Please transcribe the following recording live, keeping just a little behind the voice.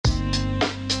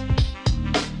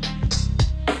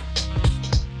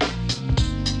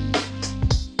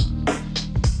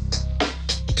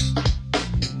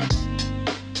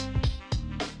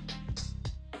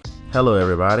Hello,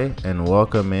 everybody, and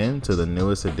welcome in to the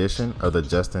newest edition of the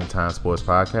Just in Time Sports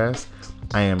Podcast.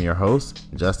 I am your host,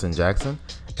 Justin Jackson,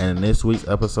 and in this week's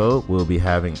episode, we'll be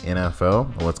having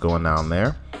NFL and what's going on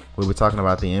there. We'll be talking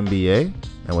about the NBA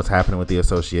and what's happening with the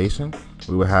association.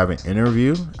 We will have an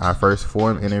interview, our first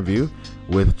forum interview,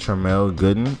 with Tramel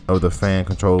Gooden of the Fan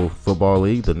Control Football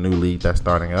League, the new league that's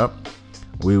starting up.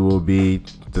 We will be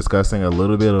discussing a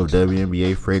little bit of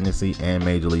WNBA free agency and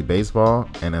Major League Baseball.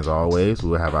 And as always,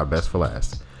 we will have our best for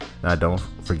last. Now, don't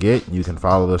forget, you can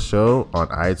follow the show on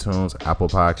iTunes, Apple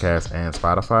Podcasts, and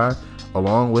Spotify,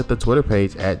 along with the Twitter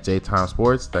page at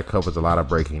JTimeSports that covers a lot of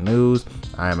breaking news.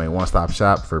 I am a one-stop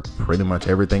shop for pretty much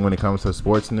everything when it comes to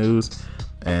sports news.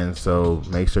 And so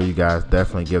make sure you guys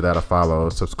definitely give that a follow,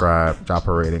 subscribe, drop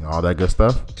a rating, all that good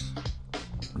stuff.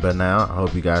 But now, I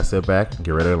hope you guys sit back and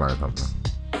get ready to learn something.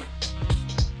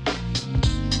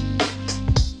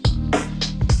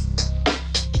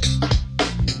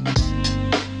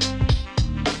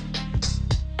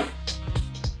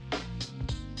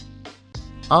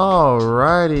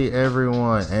 Alrighty,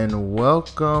 everyone, and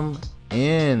welcome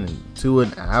in to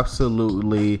an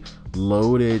absolutely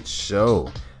loaded show.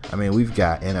 I mean, we've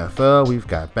got NFL, we've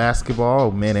got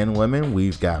basketball, men and women,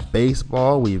 we've got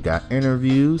baseball, we've got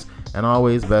interviews, and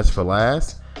always best for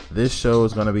last. This show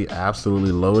is going to be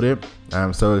absolutely loaded.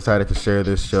 I'm so excited to share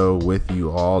this show with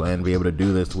you all and be able to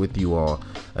do this with you all.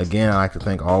 Again, I'd like to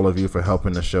thank all of you for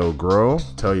helping the show grow.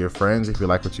 Tell your friends if you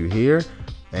like what you hear.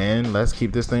 And let's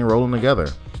keep this thing rolling together.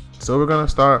 So we're going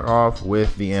to start off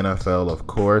with the NFL, of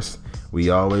course. We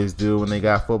always do when they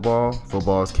got football.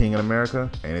 Football is king in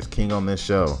America, and it's king on this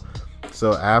show.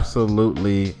 So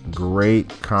absolutely great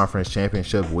conference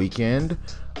championship weekend.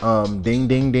 Ding,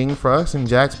 ding, ding for us in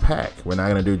Jack's Pack. We're not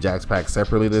going to do Jack's Pack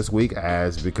separately this week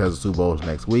because the Super Bowl is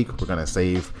next week. We're going to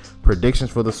save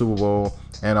predictions for the Super Bowl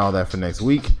and all that for next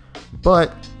week.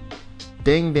 But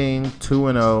ding, ding,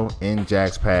 2-0 in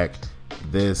Jack's Pack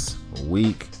this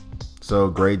week. So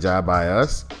great job by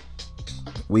us.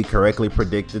 We correctly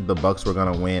predicted the Bucs were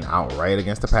going to win outright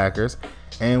against the Packers,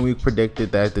 and we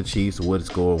predicted that the Chiefs would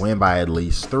win by at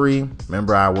least 3.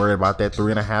 Remember, I worried about that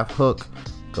 3.5 hook.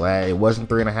 Glad it wasn't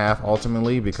 3.5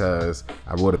 ultimately, because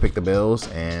I would have picked the Bills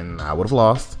and I would have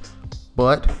lost.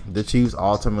 But the Chiefs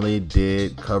ultimately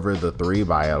did cover the 3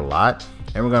 by a lot,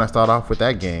 and we're going to start off with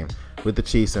that game with the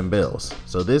Chiefs and Bills.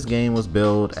 So this game was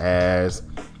billed as,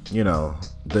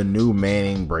 the new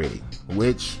Manning Brady,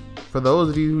 which for those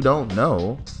of you who don't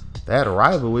know, that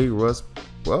rivalry was,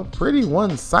 pretty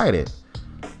one-sided.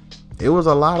 It was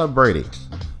a lot of Brady.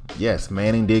 Yes,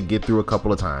 Manning did get through a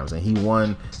couple of times, and he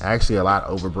won actually a lot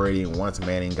over Brady once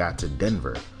Manning got to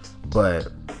Denver. But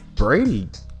Brady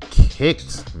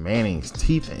kicked Manning's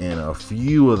teeth in a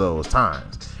few of those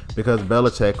times because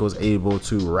Belichick was able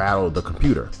to rattle the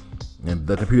computer, and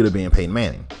the computer being Peyton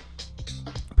Manning.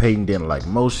 Peyton didn't like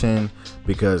motion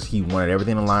because he wanted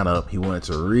everything to line up. He wanted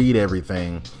to read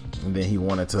everything, and then he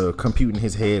wanted to compute in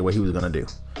his head what he was going to do.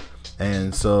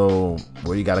 And so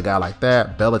where you got a guy like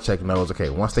that, Belichick knows, okay,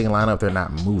 once they line up, they're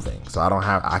not moving. So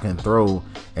I can throw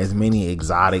as many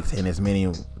exotics and as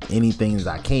many anything as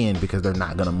I can because they're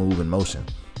not going to move in motion.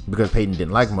 Because Peyton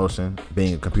didn't like motion,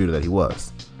 being a computer that he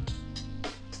was.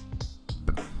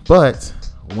 But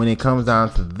when it comes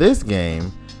down to this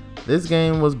game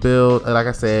was billed, like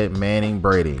I said, Manning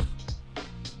Brady.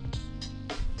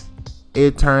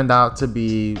 It turned out to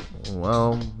be,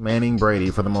 Manning Brady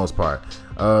for the most part.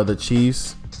 The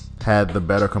Chiefs had the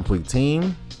better complete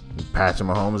team. Patrick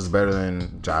Mahomes is better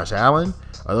than Josh Allen.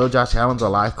 Although Josh Allen's a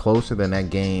lot closer than that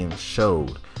game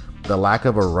showed. The lack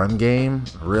of a run game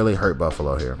really hurt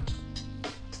Buffalo here.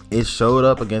 It showed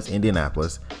up against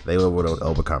Indianapolis. They were able to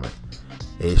overcome it.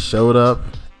 It showed up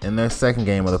in their second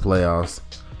game of the playoffs.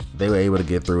 They were able to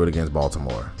get through it against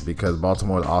Baltimore because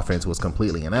Baltimore's offense was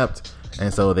completely inept,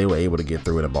 and so they were able to get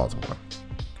through it in Baltimore.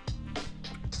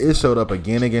 It showed up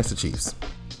again against the Chiefs.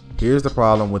 Here's the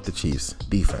problem with the Chiefs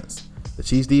defense. The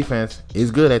Chiefs defense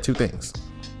is good at 2 things.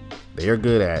 They are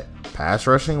good at pass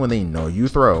rushing when they know you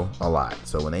throw a lot.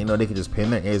 So when they know they can just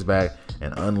pin their ears back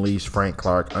and unleash Frank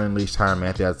Clark, unleash Tyrann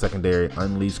Mathieu out of secondary,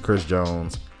 unleash Chris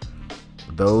Jones,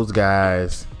 those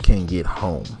guys can get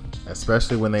home,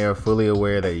 especially when they are fully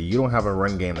aware that you don't have a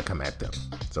run game to come at them.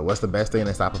 So what's the best thing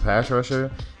to stop a pass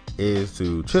rusher is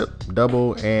to chip,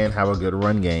 double, and have a good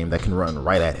run game that can run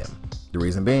right at him. The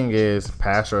reason being is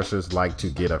pass rushers like to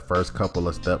get a first couple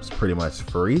of steps pretty much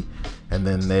free, and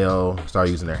then they'll start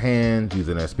using their hands,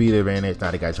 using their speed advantage.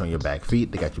 Now they got you on your back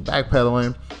feet, they got you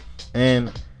backpedaling,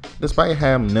 and despite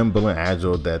how nimble and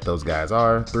agile that those guys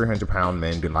are, 300-pound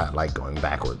men do not like going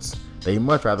backwards. They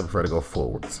much rather prefer to go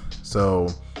forwards. So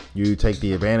you take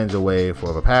the advantage away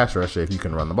for a pass rusher if you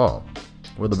can run the ball.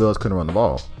 Well, the Bills couldn't run the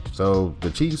ball, so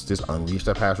the Chiefs just unleashed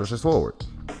their pass rushers forward.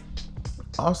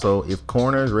 Also, if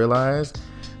corners realize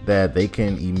that they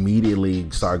can immediately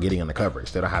start getting in the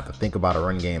coverage, they don't have to think about a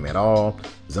run game at all.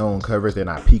 Zone coverage, they're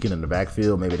not peeking in the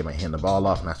backfield. Maybe they might hand the ball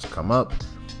off and have to come up.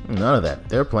 None of that.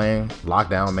 They're playing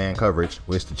lockdown man coverage,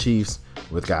 which the Chiefs,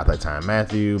 with guys like Tyrann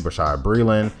Mathieu, Bashaud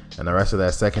Breeland, and the rest of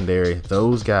that secondary,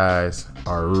 those guys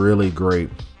are really great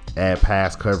at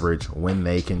pass coverage when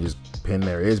they can just pin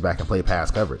their ears back and play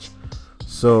pass coverage.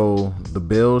 So the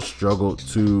Bills struggled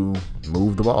to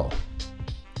move the ball.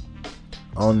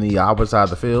 On the opposite side of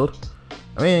the field,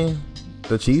 I mean,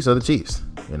 the Chiefs are the Chiefs.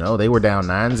 You know, they were down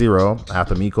 9-0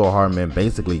 after Mecole Hardman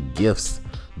basically gifts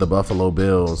the Buffalo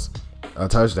Bills a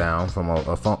touchdown from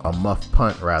a muff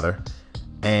punt, rather.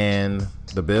 And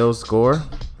the Bills score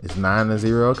is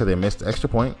 9-0 because they missed the extra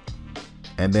point.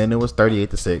 And then it was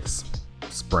 38-6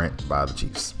 sprint by the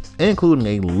Chiefs, including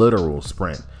a literal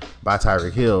sprint by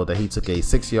Tyreek Hill that he took a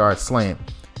 6-yard slant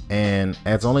and,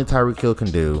 as only Tyreek Hill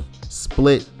can do,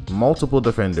 split multiple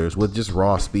defenders with just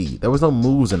raw speed. There was no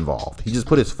moves involved. He just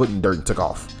put his foot in dirt and took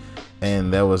off.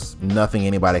 And there was nothing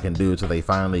anybody can do until they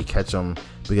finally catch him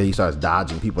because he starts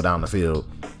dodging people down the field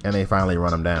and they finally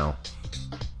run him down.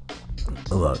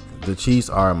 Look, the Chiefs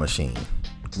are a machine.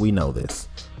 We know this.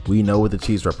 We know what the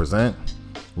Chiefs represent.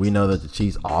 We know that the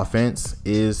Chiefs' offense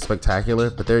is spectacular,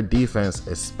 but their defense,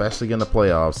 especially in the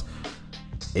playoffs,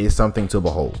 is something to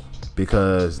behold.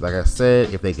 Because, like I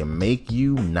said, if they can make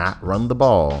you not run the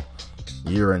ball,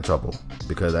 you're in trouble.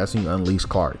 Because that's when you unleash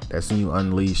Clark. That's when you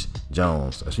unleash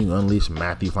Jones. That's when you unleash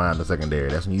Matthew Fine, the secondary.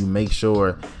 That's when you make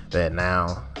sure that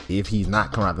now, if he's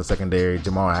not coming out the secondary,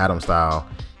 Jamal Adams style,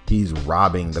 he's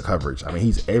robbing the coverage. I mean,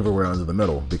 he's everywhere under the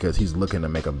middle because he's looking to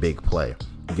make a big play.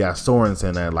 You got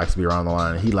Sorensen that likes to be around the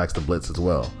line, and he likes to blitz as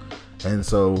well. And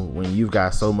so when you've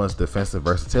got so much defensive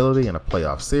versatility in a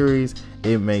playoff series,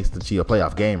 it makes the Chiefs, a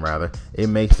playoff game rather, it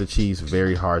makes the Chiefs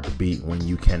very hard to beat when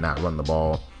you cannot run the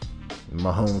ball.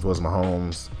 Mahomes was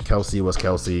Mahomes. Kelsey was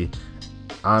Kelsey.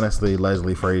 Honestly,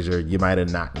 Leslie Frazier, you might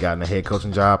have not gotten a head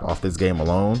coaching job off this game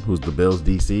alone, who's the Bills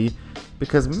DC,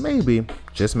 because maybe,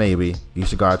 just maybe, you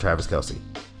should guard Travis Kelsey.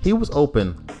 He was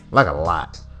open like a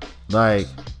lot. Like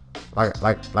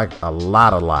a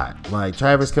lot. Like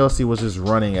Travis Kelsey was just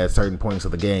running at certain points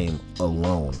of the game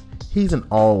alone. He's an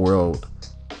all-world,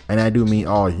 and I do mean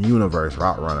all-universe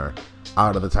route runner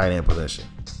out of the tight end position.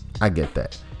 I get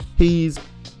that. He's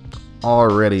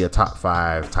already a top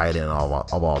 5 tight end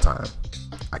of all time.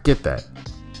 I get that.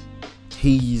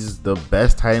 He's the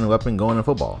best tight end weapon going in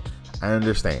football. I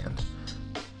understand.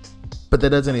 But that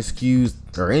doesn't excuse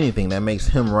or anything that makes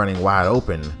him running wide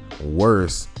open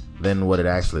worse than what it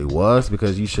actually was,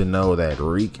 because you should know that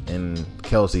Reek and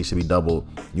Kelsey should be doubled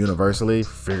universally.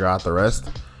 Figure out the rest.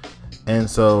 And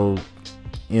so,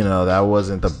 you know, that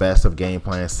wasn't the best of game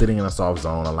plans, sitting in a soft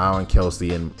zone, allowing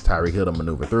Kelsey and Tyreek Hill to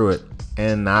maneuver through it,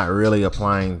 and not really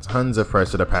applying tons of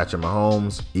pressure to Patrick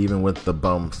Mahomes, even with the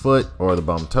bum foot or the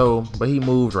bum toe. But he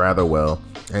moved rather well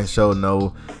and showed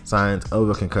no signs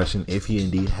of a concussion if he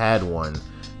indeed had one,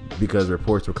 because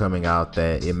reports were coming out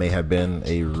that it may have been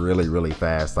a really, really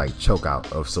fast like choke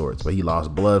out of sorts, but he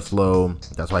lost blood flow.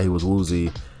 That's why he was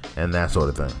woozy and that sort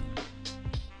of thing.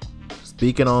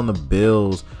 Speaking on the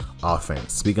Bills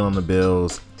offense, speaking on the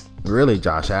Bills, really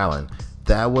Josh Allen,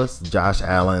 that was Josh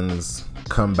Allen's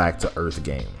come back to earth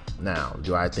game. Now,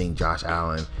 do I think Josh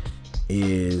Allen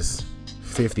is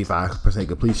 55%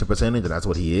 completion percentage and that's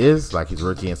what he is, like his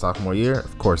rookie and sophomore year?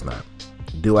 Of course not.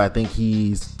 Do I think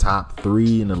he's top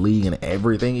 3 in the league in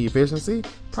everything efficiency?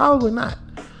 Probably not.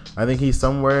 I think he's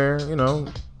somewhere, you know,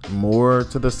 more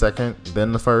to the second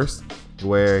than the first,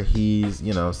 where he's,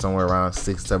 you know, somewhere around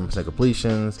 6-7%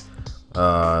 completions,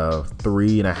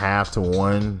 3.5 to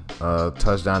 1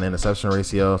 touchdown interception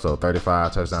ratio, so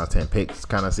 35 touchdowns, 10 picks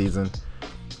kind of season.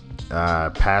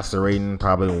 Passer rating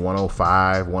probably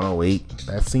 105, 108.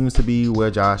 That seems to be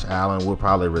where Josh Allen would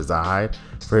probably reside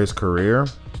for his career.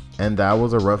 And that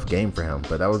was a rough game for him,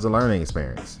 but that was a learning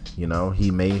experience. You know,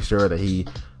 he made sure that he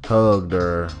hugged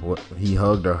or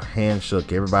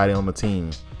handshook everybody on the team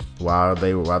while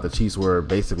the Chiefs were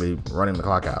basically running the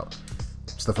clock out.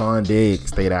 Stephon Diggs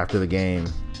stayed after the game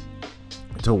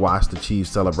to watch the Chiefs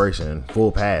celebration in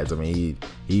full pads. I mean,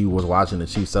 he was watching the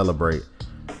Chiefs celebrate.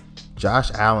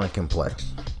 Josh Allen can play.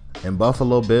 And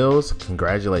Buffalo Bills,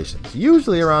 congratulations.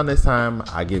 Usually around this time,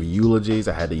 I give eulogies.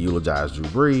 I had to eulogize Drew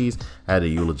Brees. I had to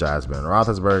eulogize Ben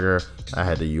Roethlisberger. I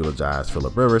had to eulogize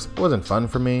Phillip Rivers. It wasn't fun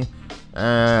for me.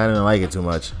 I didn't like it too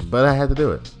much, but I had to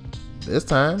do it. This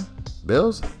time,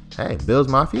 Bills, hey, Bills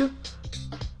Mafia,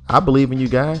 I believe in you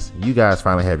guys. You guys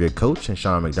finally have your coach in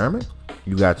Sean McDermott.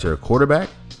 You got your quarterback.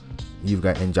 You've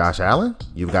got in Josh Allen.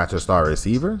 You've got your star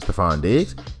receiver, Stephon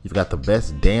Diggs. You've got the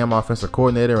best damn offensive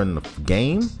coordinator in the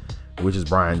game, which is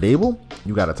Brian Dable.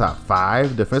 You got a top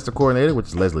 5 defensive coordinator, which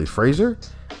is Leslie Frazier.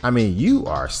 I mean, you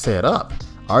are set up.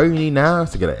 All you need now is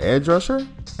to get an edge rusher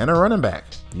and a running back.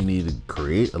 You need to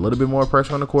create a little bit more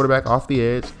pressure on the quarterback off the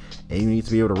edge, and you need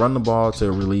to be able to run the ball to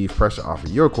relieve pressure off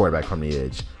of your quarterback from the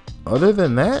edge. Other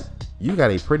than that, you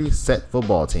got a pretty set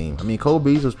football team. I mean, Cole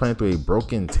Beasley was playing through a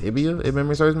broken tibia, if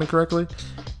memory serves me correctly,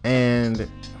 and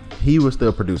he was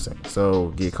still producing. So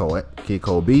get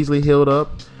Cole Beasley healed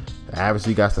up.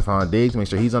 Obviously, you got Stephon Diggs. Make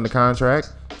sure he's under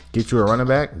contract. Get you a running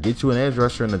back. Get you an edge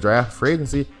rusher in the draft free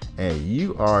agency, and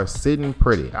you are sitting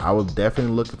pretty. I would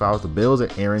definitely look, if I was the Bills,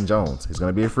 at Aaron Jones. He's going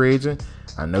to be a free agent.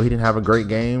 I know he didn't have a great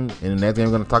game in the next game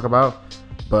we're going to talk about,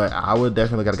 but I would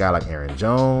definitely look at a guy like Aaron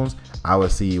Jones. I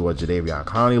would see what Jadeveon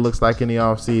Clowney looks like in the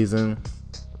offseason.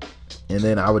 And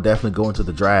then I would definitely go into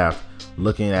the draft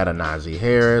looking at a Najee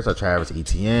Harris or Travis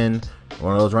Etienne,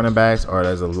 one of those running backs, or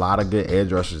there's a lot of good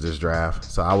edge rushers this draft.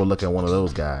 So I would look at one of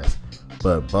those guys.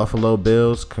 But Buffalo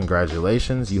Bills,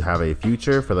 congratulations. You have a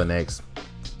future for the next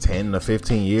 10 to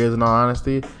 15 years, in all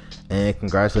honesty. And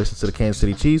congratulations to the Kansas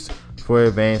City Chiefs for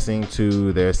advancing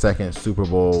to their second Super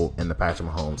Bowl in the Patrick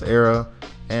Mahomes era.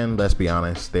 And let's be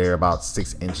honest, they're about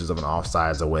 6 inches of an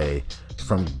offsides away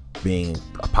from being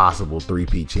a possible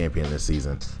 3-peat champion this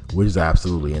season, which is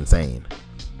absolutely insane.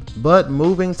 But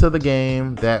moving to the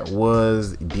game that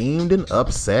was deemed an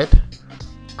upset,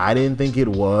 I didn't think it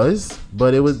was,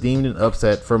 but it was deemed an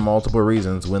upset for multiple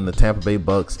reasons when the Tampa Bay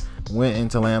Bucks went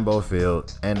into Lambeau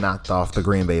Field and knocked off the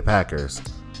Green Bay Packers.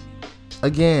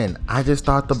 Again, I just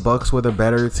thought the Bucks were the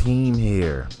better team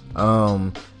here.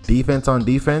 Defense on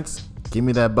defense, give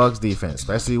me that Bucks defense,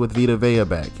 especially with Vita Vea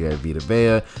back. You had Vita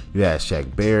Vea, you had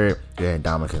Shaq Barrett, you had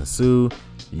Ndamukong Suh,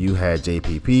 you had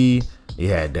JPP, you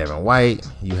had Devin White,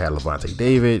 you had Levante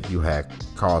David, you had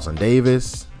Carlton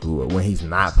Davis, who, when he's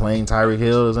not playing Tyreek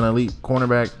Hill, is an elite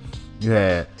cornerback. You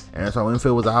had Antoine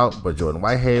Winfield was out, but Jordan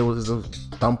Whitehead was a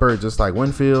thumper just like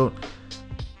Winfield.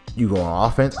 You go on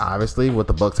offense, obviously, what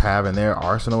the Bucks have in their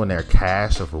arsenal and their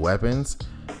cache of weapons.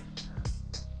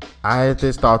 I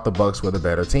just thought the Bucks were the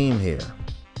better team here.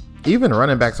 Even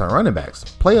running backs on running backs.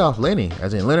 Playoff Lenny,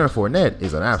 as in Leonard Fournette,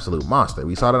 is an absolute monster.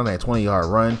 We saw that on that 20-yard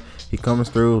run. He comes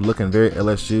through looking very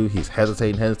LSU. He's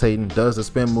hesitating, does the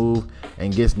spin move,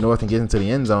 and gets north and gets into the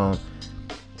end zone.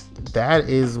 That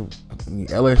is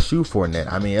LSU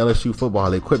Fournette. I mean, LSU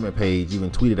football, the equipment page even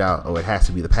tweeted out, oh, it has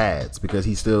to be the pads, because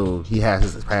he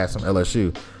has his pads from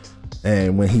LSU.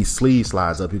 And when he sleeve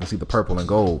slides up, you can see the purple and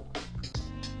gold.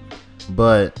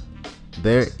 But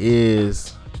there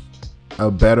is a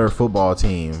better football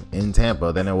team in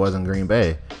Tampa than there was in Green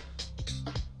Bay.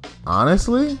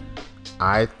 Honestly,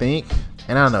 I think,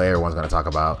 and I know everyone's going to talk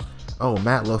about, oh,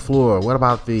 Matt LaFleur, what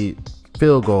about the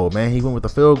field goal, man? He went with the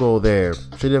field goal there.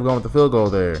 Should have gone with the field goal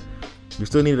there. You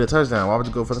still needed a touchdown. Why would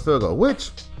you go for the field goal?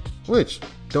 Which,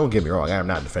 don't get me wrong, I am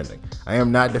not defending. I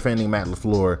am not defending Matt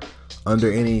LaFleur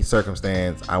under any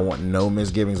circumstance. I want no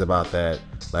misgivings about that.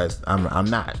 I'm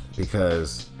not,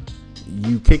 because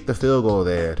you kick the field goal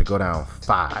there to go down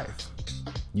 5.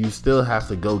 You still have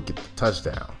to go get the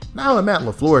touchdown. Now in Matt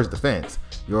LaFleur's defense,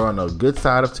 you're on a good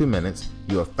side of 2 minutes.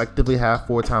 You effectively have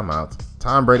 4 timeouts.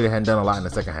 Tom Brady hadn't done a lot in the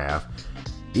second half.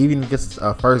 Even gets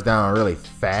a first down really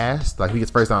fast. Like, he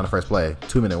gets first down on the first play,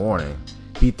 2-minute warning.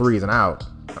 He threes and out.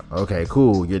 Okay,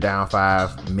 cool. You're down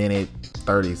 5, minute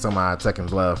 30 some odd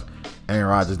seconds left. Aaron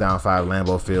Rodgers down 5,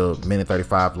 Lambeau Field, minute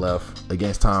 35 left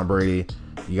against Tom Brady.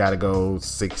 You got to go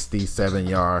 67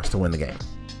 yards to win the game.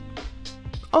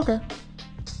 Okay.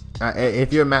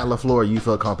 If you're Matt LaFleur, you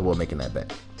feel comfortable making that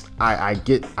bet. I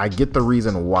get the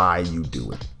reason why you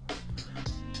do it.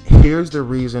 Here's the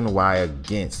reason why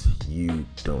against you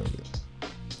doing it.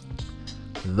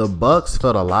 The Bucks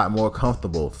felt a lot more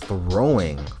comfortable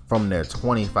throwing from their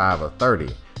 25 or 30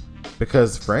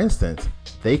 because, for instance,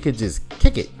 they could just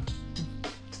kick it.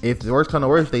 If the worst come to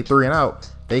worst, they 3 and out,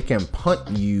 they can punt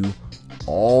you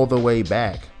all the way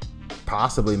back,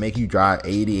 possibly make you drive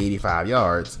 80, 85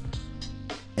 yards.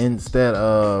 Instead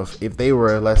of, if they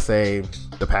were, let's say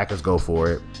the Packers go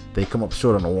for it, they come up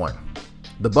short on the 1.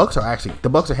 The Bucks are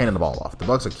handing the ball off. The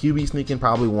Bucks are QB sneaking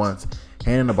probably once,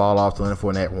 handing the ball off to Leonard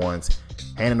Fournette once,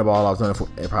 handing the ball off to Leonard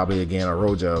Fournette probably again, or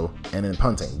Rojo, and then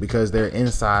punting because they're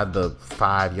inside the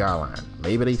 5-yard line.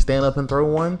 Maybe they stand up and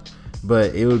throw one,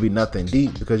 but it would be nothing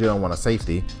deep because you don't want a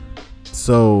safety.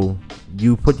 So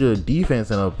you put your defense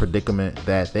in a predicament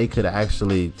that they could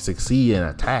actually succeed in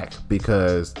attack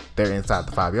because they're inside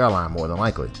the 5-yard line more than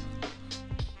likely.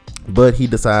 But he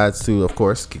decides to, of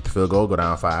course, kick the field goal, go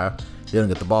down 5. They don't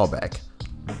get the ball back.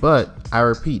 But I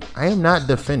repeat, I am not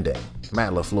defending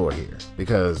Matt LaFleur here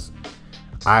because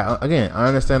I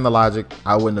understand the logic.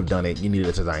 I wouldn't have done it. You needed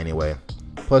a touchdown anyway.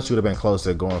 Plus, you would have been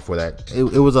closer going for that. It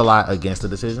was a lot against the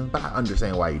decision, but I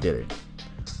understand why you did it.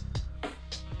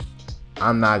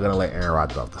 I'm not going to let Aaron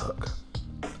Rodgers off the hook.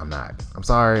 I'm not. I'm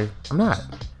sorry. I'm not.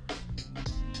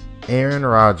 Aaron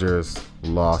Rodgers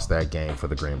lost that game for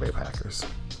the Green Bay Packers.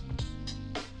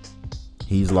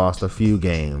 He's lost a few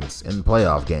games in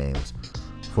playoff games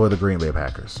for the Green Bay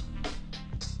Packers.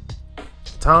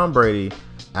 Tom Brady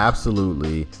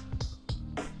absolutely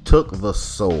took the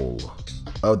soul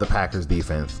of the Packers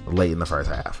defense late in the first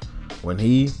half when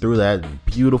he threw that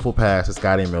beautiful pass to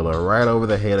Scotty Miller right over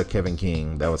the head of Kevin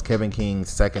King. That was Kevin King's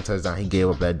second touchdown he gave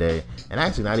up that day, and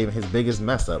actually not even his biggest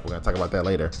mess up. We're going to talk about that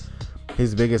later.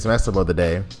 His biggest mess up of the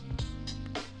day.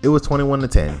 It was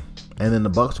 21-10, and then the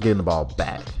Bucs were getting the ball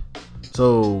back.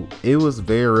 So it was a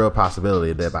very real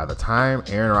possibility that by the time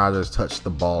Aaron Rodgers touched the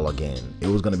ball again, it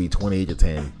was going to be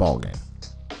 28-10 ball game.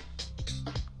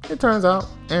 It turns out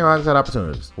Aaron Rodgers had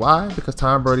opportunities. Why? Because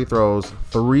Tom Brady throws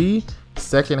 3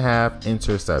 second half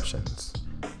interceptions.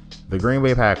 The Green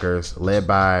Bay Packers, led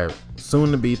by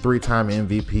soon-to-be 3-time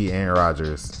MVP Aaron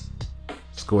Rodgers,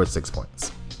 scored 6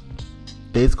 points.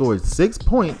 They scored 6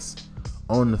 points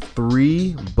on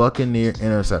 3 Buccaneer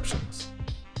interceptions.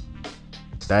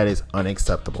 That is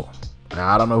unacceptable.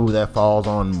 Now, I don't know who that falls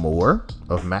on more,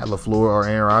 of Matt LaFleur or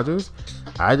Aaron Rodgers.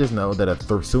 I just know that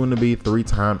a soon-to-be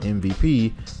 3-time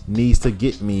MVP needs to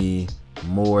get me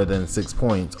more than 6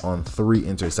 points on 3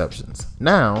 interceptions.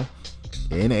 Now,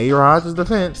 in A. Rodgers'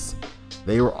 defense,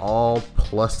 they were all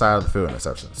plus side of the field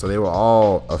interceptions. So they were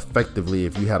all effectively,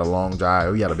 if you had a long drive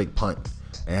or you had a big punt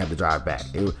and had to drive back.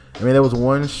 There was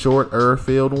one short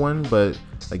field one, but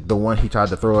like the one he tried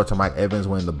to throw it to Mike Evans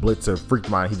when the blitzer freaked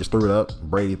him out, he just threw it up.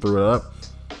 Brady threw it up.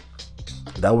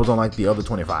 That was on like the other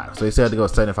 25. So they said to go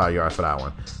 75 yards for that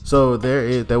one. So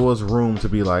there was room to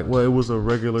be like, well, it was a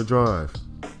regular drive.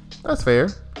 That's fair.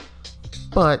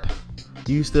 But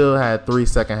you still had 3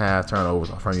 second half turnovers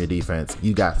from your defense.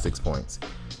 You got 6 points.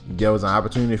 There was an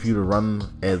opportunity for you to run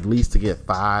at least to get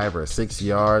 5 or 6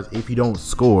 yards. If you don't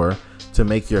score, to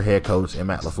make your head coach and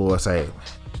Matt LaFleur say,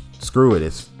 screw it,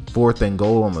 it's 4th and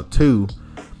goal on the 2,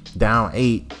 down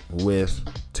 8 with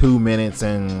 2 minutes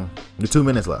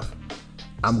left.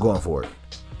 I'm going for it.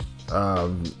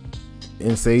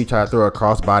 Instead, you try to throw a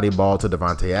crossbody ball to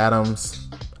Davante Adams.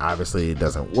 Obviously, it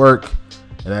doesn't work,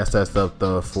 and that sets up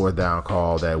the 4th down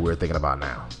call that we're thinking about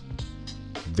now.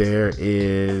 There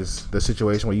is the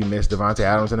situation where you miss Davante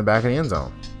Adams in the back of the end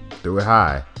zone. Threw it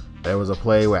high. There was a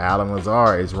play where Allen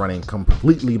Lazard is running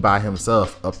completely by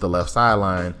himself up the left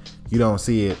sideline. You don't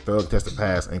see it. Throw a contested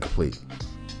pass, incomplete.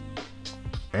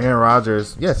 Aaron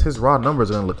Rodgers, yes, his raw numbers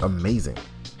are going to look amazing.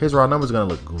 His raw numbers are going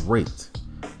to look great.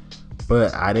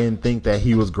 But I didn't think that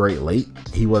he was great late.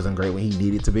 He wasn't great when he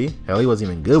needed to be. Hell, he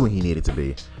wasn't even good when he needed to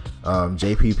be.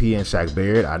 JPP and Shaq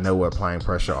Barrett, I know, were applying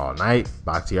pressure all night.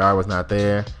 Bakhtiari was not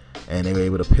there, and they were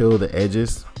able to peel the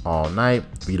edges all night.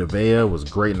 Vita Vea was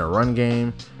great in the run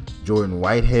game. Jordan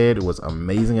Whitehead was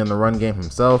amazing in the run game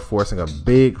himself, forcing a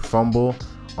big fumble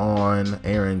on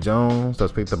Aaron Jones that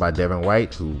was picked up by Devin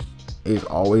White, who is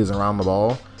always around the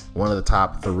ball. One of the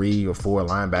top 3 or 4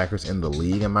 linebackers in the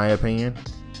league, in my opinion.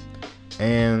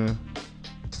 And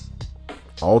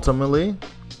ultimately,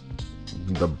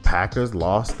 the Packers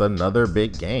lost another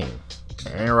big game.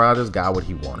 Aaron Rodgers got what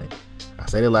he wanted. I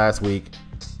said it last week.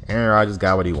 Aaron Rodgers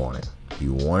got what he wanted. He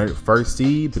wanted first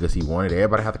seed because he wanted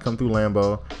everybody to have to come through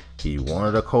Lambeau. He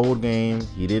wanted a cold game.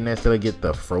 He didn't necessarily get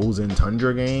the frozen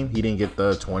tundra game. He didn't get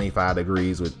the 25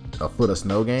 degrees with a foot of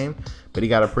snow game. But he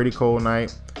got a pretty cold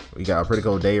night. He got a pretty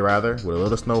cold day, rather, with a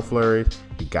little snow flurry.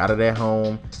 He got it at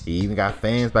home. He even got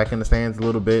fans back in the stands a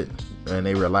little bit. And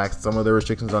they relaxed some of the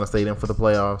restrictions on the stadium for the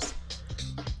playoffs.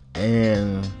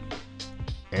 And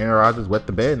Aaron Rodgers wet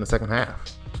the bed in the second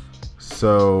half.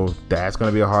 So that's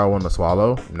going to be a hard one to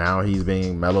swallow. Now he's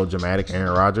being melodramatic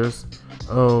Aaron Rodgers.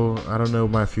 Oh, I don't know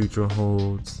what my future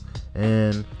holds.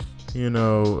 And,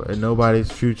 nobody's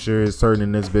future is certain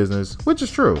in this business, which is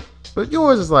true. But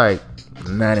yours is like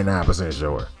 99%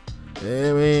 sure.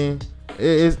 I mean,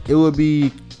 it would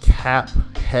be cap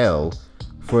hell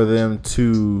for them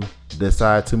to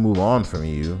decide to move on from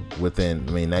you within,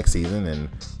 next season, and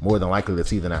more than likely the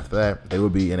season after that. They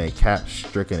would be in a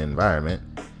cap-stricken environment.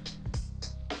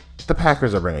 The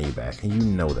Packers are bringing you back, and you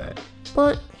know that.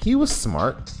 But he was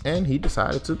smart, and he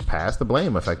decided to pass the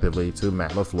blame effectively to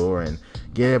Matt LaFleur and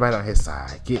get everybody on his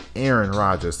side. Get Aaron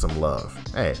Rodgers some love.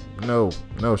 Hey, no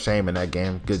shame in that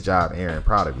game. Good job, Aaron.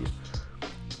 Proud of you.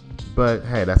 But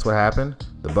hey, that's what happened.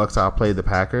 The Bucs outplayed the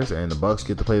Packers, and the Bucs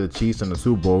get to play the Chiefs in the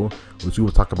Super Bowl, which we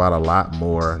will talk about a lot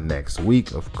more next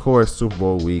week. Of course, Super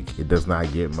Bowl week, it does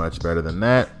not get much better than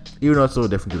that, even though it's still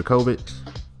different due to COVID.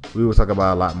 We will talk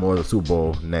about a lot more of the Super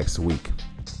Bowl next week.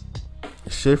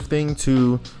 Shifting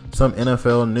to some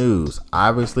NFL news.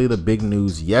 Obviously, the big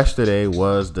news yesterday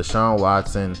was Deshaun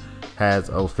Watson has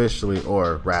officially,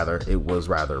 or rather, it was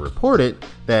rather reported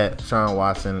that Deshaun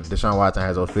Watson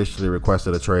has officially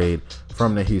requested a trade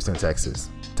from the Houston Texans.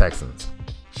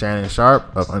 Shannon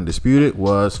Sharpe of Undisputed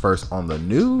was first on the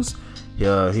news.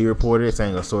 He reported,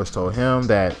 saying a source told him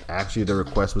that actually the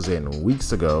request was in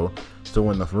weeks ago. So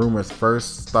when the rumors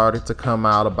first started to come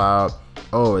out about,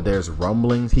 there's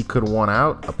rumblings he could want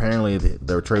out, apparently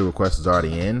the trade request is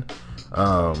already in.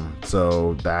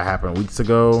 So that happened weeks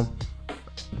ago.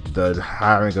 The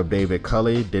hiring of David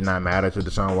Culley did not matter to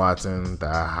Deshaun Watson.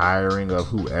 The hiring of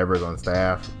whoever's on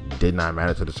staff did not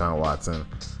matter to Deshaun Watson.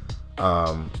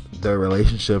 The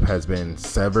relationship has been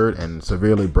severed and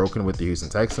severely broken with the Houston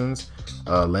Texans,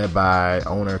 led by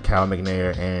owner Cal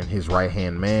McNair and his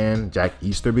right-hand man, Jack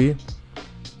Easterby.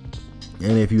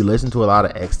 And if you listen to a lot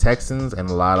of ex-Texans and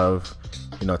a lot of,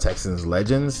 Texans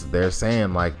legends, they're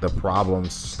saying like the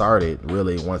problems started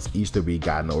really once Easterby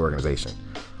got in the organization.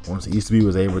 Once Easterby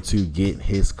was able to get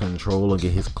his control and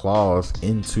get his claws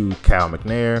into Cal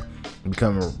McNair,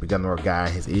 become a guy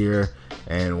in his ear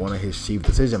and one of his chief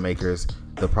decision makers,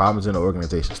 the problems in the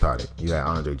organization started. You had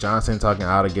Andre Johnson talking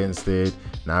out against it.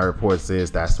 Now reports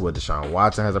is that's what Deshaun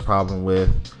Watson has a problem with,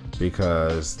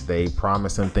 because they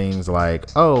promise him things like,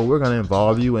 we're going to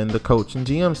involve you in the coach and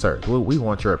GM search. We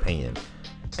want your opinion.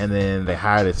 And then they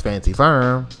hire this fancy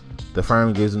firm. The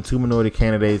firm gives them two minority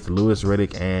candidates, Louis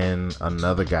Riddick and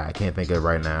another guy I can't think of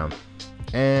right now.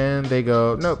 And they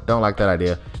go, nope, don't like that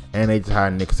idea. And they just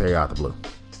hire Nick Caserio out the blue.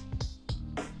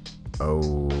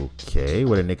 Okay,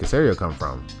 where did Nick Caserio come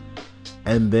from?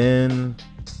 And then,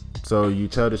 so you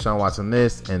tell Deshaun Watson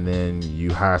this, and then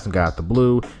you hire some guy out the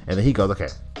blue, and then he goes, okay,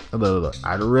 look,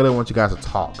 I really want you guys to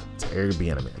talk to Eric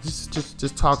Bieniemy.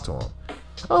 Just talk to him.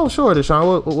 Oh, sure,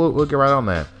 Deshaun, we'll get right on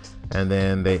that. And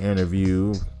then they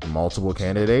interview multiple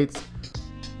candidates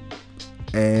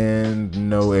and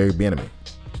no Eric Bieniemy.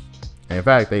 In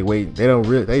fact, they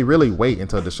really wait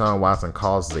until Deshaun Watson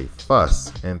causes a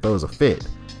fuss and throws a fit,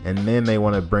 and then they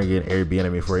want to bring in Eric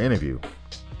Bieniemy for an interview.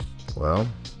 Well,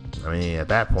 at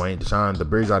that point, the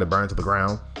bridge already burned to the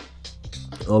ground.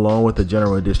 Along with the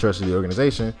general distrust of the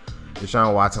organization,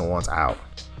 Deshaun Watson wants out.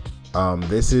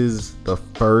 This is the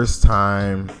first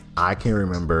time I can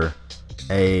remember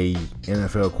a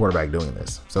NFL quarterback doing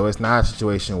this. So it's not a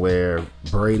situation where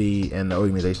Brady and the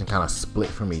organization kind of split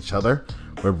from each other,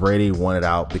 where Brady wanted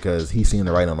out because he's seen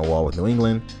the writing on the wall with New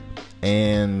England,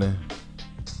 and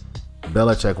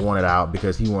Belichick wanted out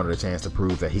because he wanted a chance to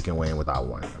prove that he can win without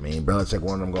one. Belichick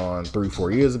wanted him gone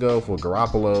 3-4 years ago for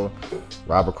Garoppolo.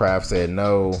 Robert Kraft said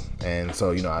no, and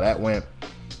so you know how that went.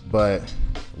 But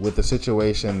with the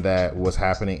situation that was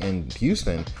happening in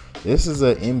Houston, this is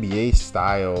an NBA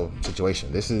style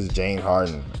situation. This is James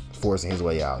Harden forcing his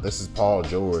way out. This is Paul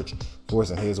George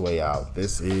forcing his way out.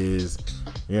 This is,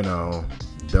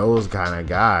 those kind of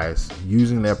guys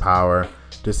using their power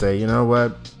to say, you know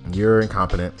what, you're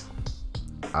incompetent.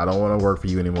 I don't want to work for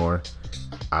you anymore.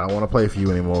 I don't want to play for you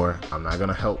anymore. I'm not going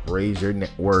to help raise your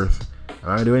net worth. I'm not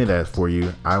going to do any of that for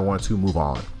you. I want to move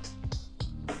on.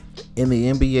 In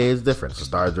the NBA, it's different. It's a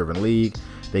star-driven league.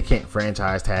 They can't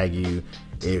franchise tag you.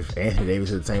 If Anthony Davis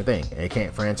did the same thing, and they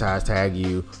can't franchise tag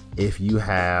you if you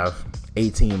have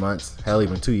 18 months, hell,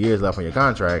 even 2 years left on your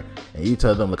contract, and you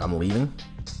tell them, look, I'm leaving.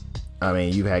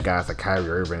 You've had guys like Kyrie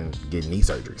Irving get knee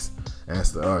surgeries and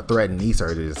threaten knee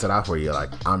surgeries and set out for you, like,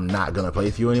 I'm not going to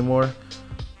play for you anymore.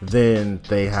 Then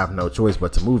they have no choice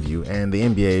but to move you, and the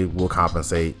NBA will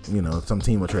compensate. Some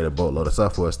team will trade a boatload of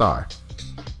stuff for a star.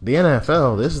 The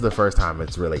NFL, this is the first time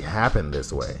it's really happened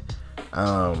this way.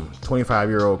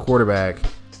 25-year-old quarterback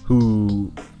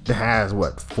who has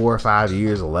 4 or 5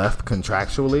 years left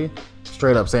contractually,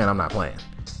 straight up saying I'm not playing.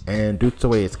 And due to the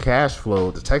way it's cash flow,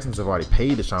 the Texans have already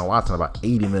paid Deshaun Watson about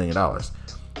 $80 million.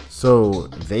 So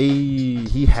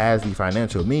he has the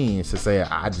financial means to say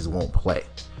I just won't play.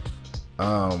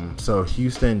 So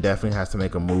Houston definitely has to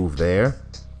make a move there.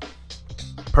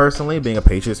 Personally, being a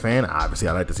Patriots fan, obviously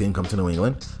I like to see him come to New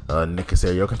England. Nick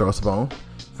Caserio can throw us a bone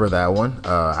for that one.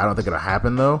 I don't think it'll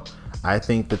happen though. I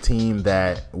think the team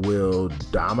that will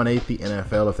dominate the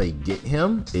NFL if they get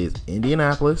him is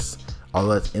Indianapolis,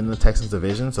 although it's in the Texans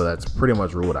division, so that's pretty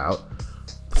much ruled out.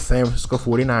 San Francisco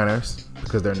 49ers,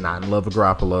 because they're not in love with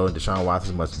Garoppolo. Deshaun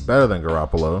Watson is much better than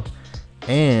Garoppolo.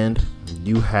 And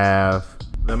you have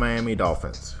the Miami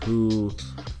Dolphins, who,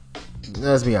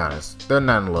 let's be honest, they're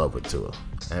not in love with Tua.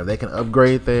 And if they can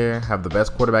upgrade there, have the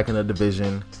best quarterback in the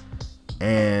division,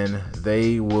 and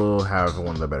they will have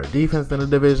one of the better defense in the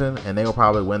division, and they will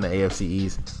probably win the AFC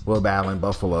East while battling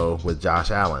Buffalo with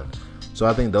Josh Allen. So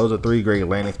I think those are 3 great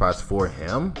landing spots for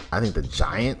him. I think the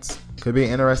Giants could be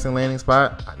an interesting landing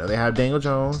spot. I know they have Daniel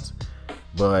Jones,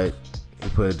 but you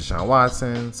put Deshaun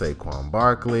Watson, Saquon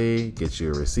Barkley, get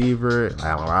you a receiver,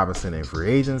 Allen Robinson in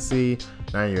free agency.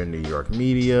 Now you're in New York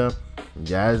media.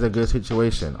 That is a good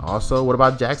situation. Also, what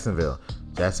about Jacksonville?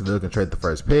 Jacksonville can trade the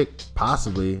first pick,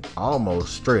 possibly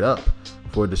almost straight up,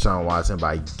 for Deshaun Watson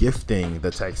by gifting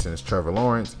the Texans Trevor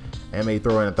Lawrence, and may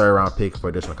throw in a 3rd round pick for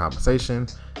additional compensation.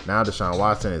 Now Deshaun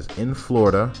Watson is in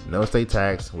Florida, no state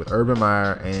tax, with Urban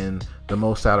Meyer and the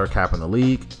most salary cap in the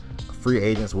league. Free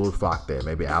agents will flock there.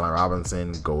 Maybe Allen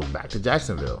Robinson goes back to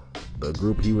Jacksonville. The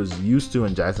group he was used to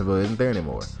in Jacksonville isn't there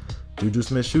anymore. Juju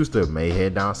Smith-Schuster may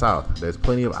head down south. There's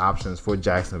plenty of options for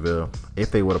Jacksonville if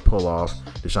they were to pull off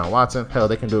Deshaun Watson. Hell,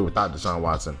 they can do it without Deshaun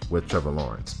Watson with Trevor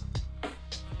Lawrence.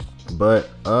 But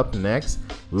up next,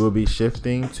 we will be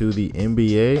shifting to the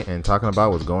NBA and talking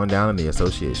about what's going down in the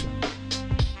association.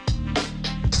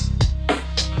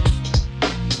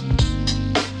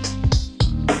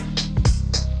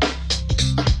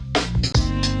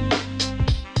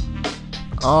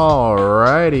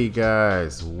 Alrighty,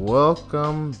 guys,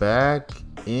 welcome back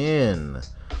in.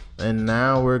 And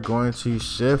now we're going to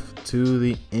shift to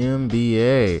the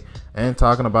NBA and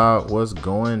talking about what's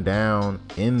going down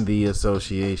in the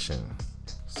association.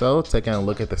 So, taking a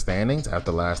look at the standings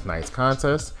after last night's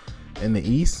contest. In the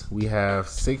East, we have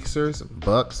Sixers,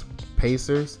 Bucks,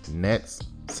 Pacers, Nets,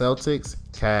 Celtics,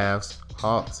 Cavs,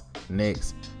 Hawks,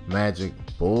 Knicks, Magic,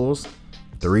 Bulls.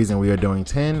 The reason we are doing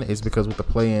 10 is because with the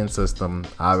play-in system,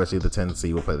 obviously the 10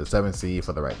 seed will play the 7 seed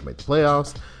for the right to make the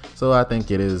playoffs. So I think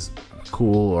it is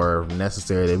cool or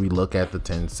necessary that we look at the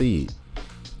 10 seed.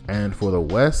 And for the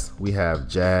West, we have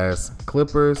Jazz,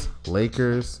 Clippers,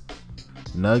 Lakers,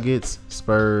 Nuggets,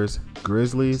 Spurs,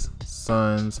 Grizzlies,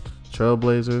 Suns,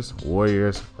 Trailblazers,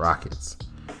 Warriors, Rockets.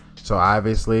 So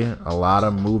obviously a lot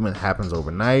of movement happens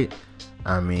overnight.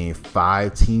 I mean,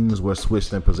 5 teams were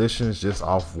switched in positions just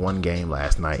off one game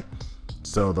last night.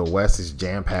 So the West is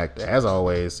jam-packed as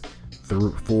always.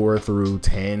 4 through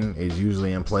 10 is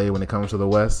usually in play when it comes to the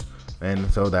West. And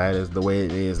so that is the way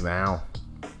it is now.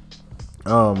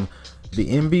 The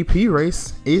MVP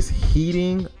race is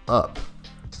heating up.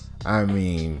 I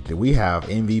mean, we have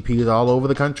MVPs all over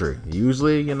the country.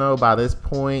 Usually, by this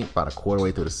point, about a quarter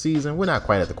way through the season, we're not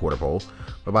quite at the quarter pole,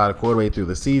 but about a quarter way through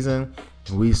the season,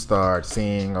 we start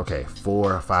seeing, 4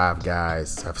 or 5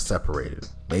 guys have separated.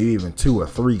 Maybe even 2 or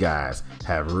 3 guys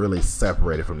have really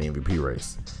separated from the MVP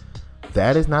race.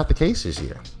 That is not the case this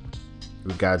year.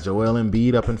 We've got Joel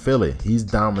Embiid up in Philly. He's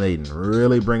dominating,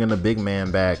 really bringing the big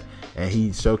man back, and he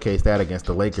showcased that against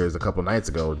the Lakers a couple nights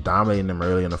ago, dominating them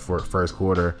early in the first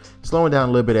quarter, slowing down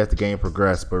a little bit as the game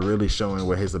progressed, but really showing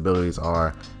where his abilities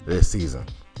are this season.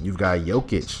 You've got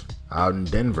Jokic out in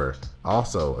Denver.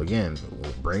 Also, again,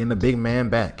 bringing the big man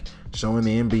back, showing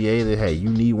the NBA that, hey, you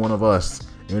need one of us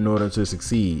in order to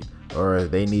succeed, or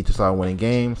they need to start winning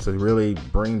games to really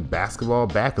bring basketball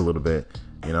back a little bit.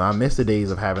 I miss the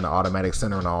days of having an automatic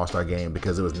center in an All-Star game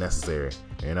because it was necessary.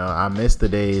 I miss the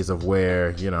days of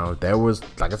where, there was,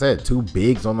 like I said, 2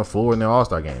 bigs on the floor in the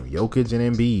All-Star game. Jokic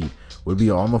and Embiid would be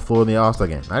on the floor in the All-Star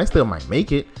game. Now, they still might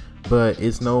make it, but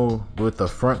it's no, with the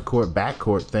front court, back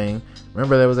court thing.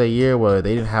 Remember, there was a year where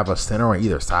they didn't have a center on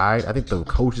either side. I think the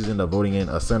coaches ended up voting in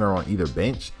a center on either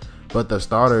bench. But the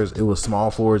starters, it was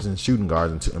small forwards and shooting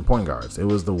guards and point guards. It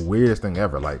was the weirdest thing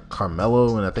ever. Like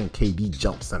Carmelo and I think KD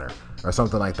jump center or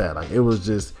something like that. Like, it was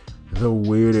just the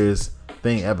weirdest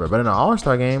thing ever. But in an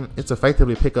All-Star game, it's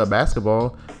effectively pick-up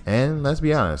basketball. And let's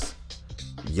be honest,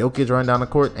 Jokic running down the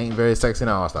court ain't very sexy in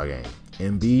an All-Star game.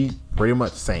 Embiid, pretty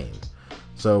much same.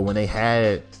 So when they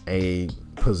had a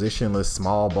positionless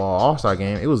small ball All-Star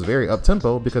game, it was very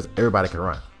up-tempo because everybody can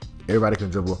run. Everybody can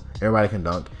dribble. Everybody can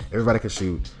dunk. Everybody can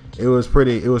shoot. It was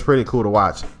pretty cool to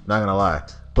watch, not gonna lie.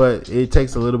 But it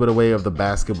takes a little bit away of the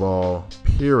basketball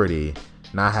purity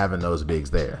not having those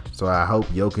bigs there. So I hope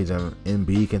Jokic and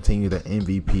Embiid continue the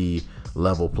MVP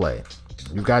level play.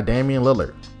 You've got Damian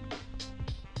Lillard.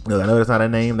 Look, I know that's not a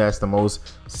name that's the most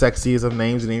sexiest of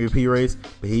names in the MVP race,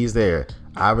 but he's there.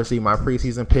 Obviously, my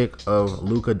preseason pick of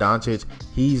Luka Doncic,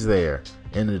 he's there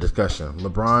in the discussion.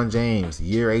 LeBron James,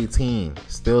 year 18,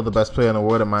 still the best player in the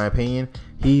world in my opinion.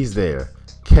 He's there.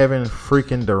 Kevin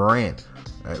freaking Durant,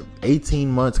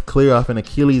 18 months clear off an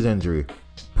Achilles injury,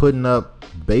 putting up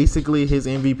basically his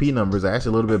MVP numbers,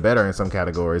 actually a little bit better in some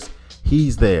categories.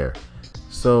 He's there.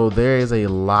 So there is a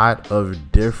lot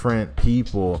of different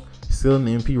people still in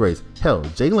the MVP race. Hell,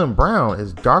 Jaylen Brown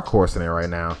is dark horsing it right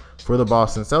now for the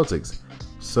Boston Celtics.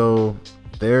 So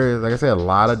there is, like I said, a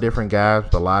lot of different guys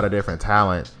with a lot of different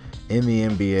talent in the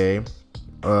NBA.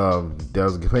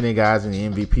 There's plenty of guys in the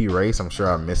MVP race. I'm sure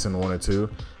I'm missing one or two.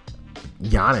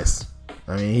 Giannis.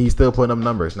 I mean, he's still putting up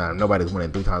numbers. Now, nobody's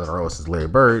winning 3 times in a row since Larry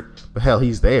Bird, but hell,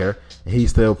 he's there, and he's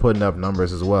still putting up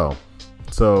numbers as well.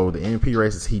 So the MVP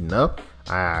race is heating up.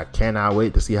 I cannot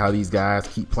wait to see how these guys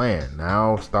keep playing.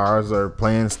 Now stars are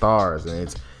playing stars,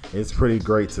 and it's pretty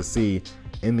great to see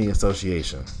in the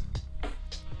association.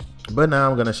 But now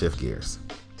I'm going to shift gears.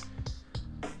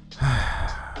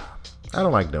 I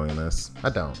don't like doing this. I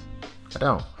don't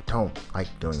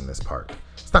like doing this part.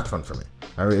 It's not fun for me.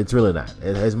 It's really not.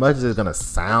 As much as it's going to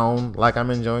sound like I'm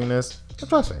enjoying this,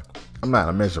 trust me, I'm not.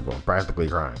 I'm miserable. I'm practically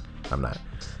crying. I'm not.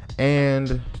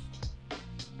 And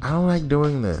I don't like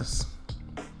doing this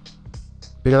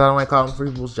because I don't like calling for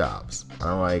people's jobs. I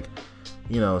don't like,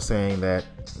 saying that,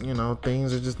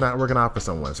 things are just not working out for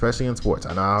someone, especially in sports.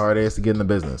 I know how hard it is to get in the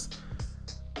business.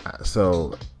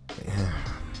 So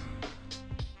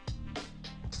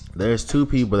there's 2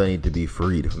 people that need to be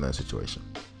freed from that situation.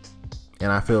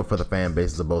 And I feel for the fan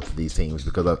bases of both of these teams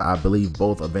because I believe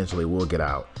both eventually will get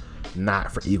out,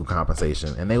 not for equal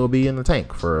compensation, and they will be in the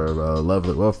tank for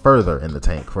further in the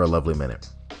tank for a lovely minute.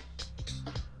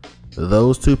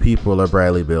 Those 2 people are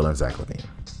Bradley Beal and Zach LaVine.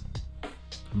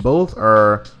 Both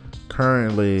are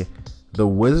currently the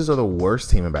Wizards are the worst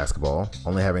team in basketball,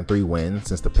 only having 3 wins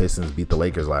since the Pistons beat the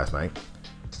Lakers last night.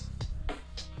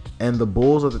 And the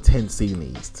Bulls are the 10th seed in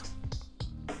the East.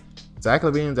 Zach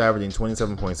LaVine is averaging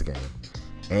 27 points a game.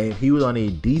 And if he was on a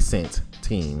decent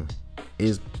team,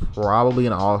 is probably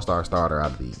an all-star starter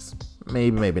out of these.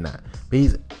 Maybe not. But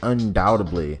he's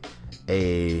undoubtedly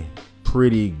a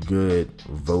pretty good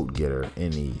vote getter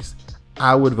in these.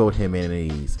 I would vote him in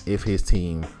these if his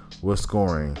team was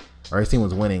scoring, or his team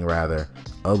was winning rather,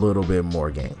 a little bit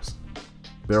more games.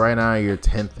 But right now you're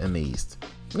 10th in the East.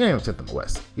 You're not even 10th in the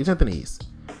West. You're 10th in the East.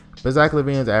 But Zach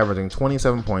LaVine's averaging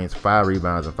 27 points, 5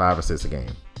 rebounds, and 5 assists a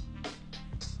game.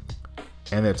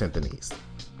 And they're 10th in the East.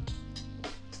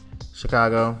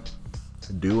 Chicago,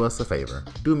 do us a favor.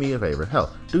 Do me a favor.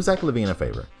 Hell, do Zach LaVine a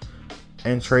favor.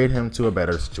 And trade him to a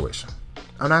better situation.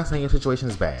 I'm not saying your situation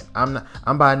is bad.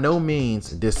 I'm by no means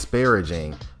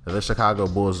disparaging the Chicago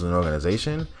Bulls as an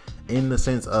organization in the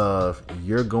sense of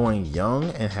you're going young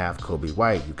and have Kobe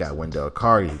White. You've got Wendell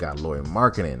Carter. You've got Lauri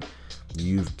Markkanen.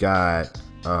 You've got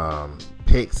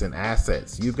picks and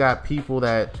assets. You've got people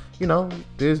that,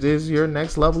 this is your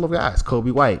next level of guys.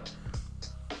 Kobe White.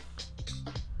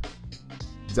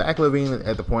 Zach LaVine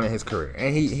at the point in his career.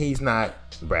 And he's not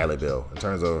Bradley Beal in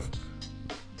terms of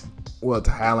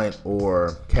talent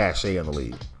or cachet in the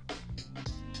league.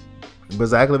 But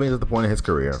Zach LaVine's at the point in his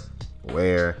career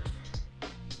where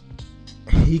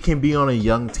he can be on a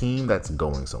young team that's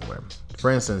going somewhere.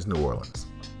 For instance, New Orleans.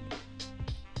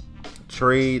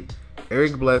 Trade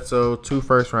Eric Bledsoe, 2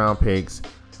 first-round picks,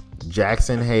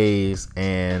 Jackson Hayes,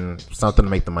 and something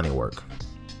to make the money work.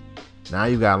 Now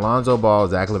you've got Lonzo Ball,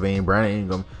 Zach LaVine, Brandon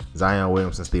Ingram, Zion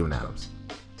Williamson, Steven Adams.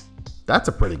 That's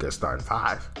a pretty good starting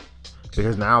 5.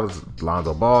 Because now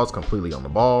Lonzo Ball is completely on the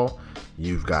ball.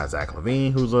 You've got Zach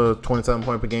LaVine, who's a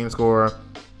 27-point per game scorer.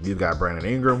 You've got Brandon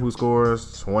Ingram, who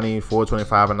scores 24,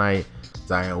 25 a night.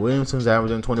 Zion Williamson's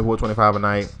averaging 24, 25 a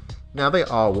night. Now, they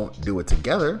all won't do it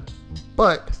together,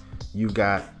 but you've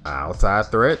got an outside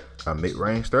threat, a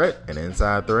mid-range threat, an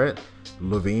inside threat.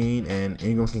 LaVine and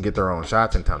Ingram can get their own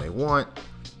shots anytime they want.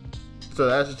 So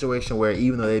that's a situation where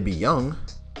even though they'd be young,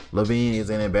 LaVine is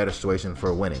in a better situation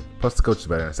for winning. Plus, the coach is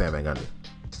better than Sam Van Gundy.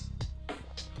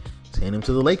 Send him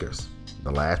to the Lakers,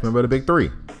 the last member of the Big Three.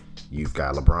 You've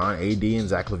got LeBron, AD, and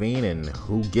Zach LaVine, and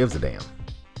who gives a damn?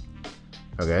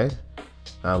 Okay?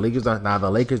 The Lakers don't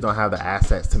have the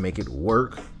assets to make it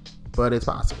work, but it's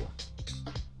possible.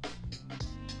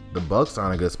 The Bucks are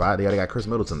in a good spot. They already got Chris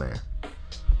Middleton there.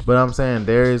 But I'm saying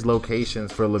there is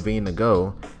locations for LaVine to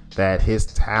go that his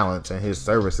talents and his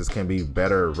services can be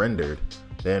better rendered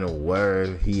than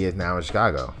where he is now in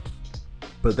Chicago.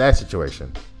 But that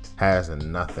situation has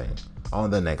nothing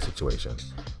on the next situation.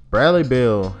 Bradley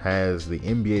Beal has the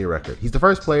NBA record. He's the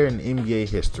first player in NBA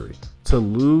history to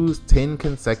lose 10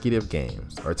 consecutive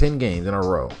games, or 10 games in a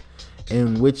row,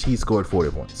 in which he scored 40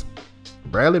 points.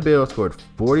 Bradley Beal scored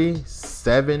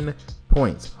 47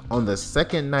 points on the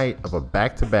second night of a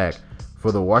back-to-back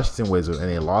for the Washington Wizards, and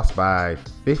they lost by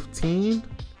 15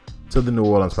 to the New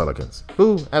Orleans Pelicans,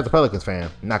 who, as a Pelicans fan,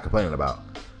 not complaining about.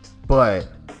 But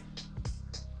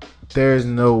there's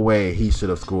no way he should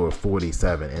have scored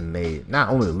 47 and they not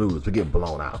only lose but get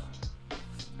blown out.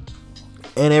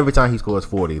 And every time he scores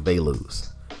 40, they lose.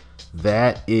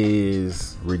 That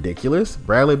is ridiculous.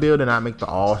 Bradley Beal did not make the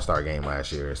All-Star game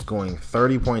last year, scoring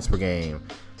 30 points per game,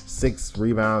 6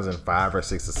 rebounds, and 5 or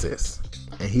 6 assists.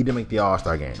 And he didn't make the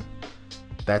All-Star game.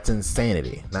 That's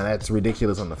insanity. Now, that's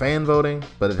ridiculous on the fan voting,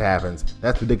 but it happens.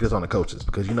 That's ridiculous on the coaches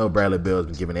because you know Bradley Beal has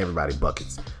been giving everybody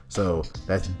buckets. So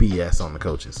that's BS on the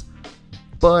coaches.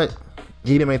 But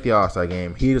he didn't make the All-Star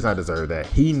game. He does not deserve that.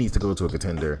 He needs to go to a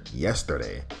contender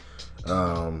yesterday.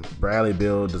 Bradley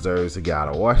Beal deserves to get out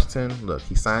of Washington. Look,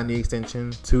 he signed the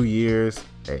extension, 2 years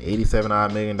at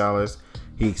 $87 million.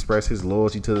 He expressed his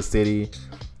loyalty to the city.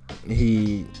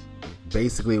 He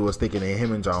basically was thinking that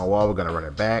him and John Wall were going to run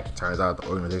it back. Turns out the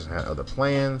organization had other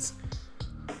plans.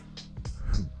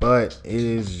 But it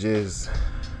is just,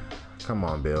 come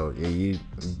on, Bill. You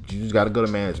just got to go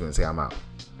to management and say, I'm out.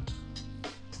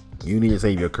 You need to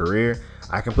save your career.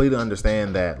 I completely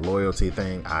understand that loyalty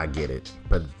thing. I get it.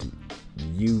 But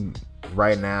you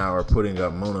right now are putting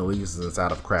up Mona Lisas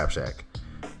inside of a crap shack.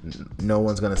 No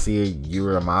one's going to see it.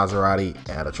 You're a Maserati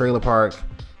at a trailer park.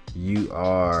 You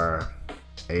are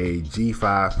a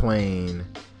G5 plane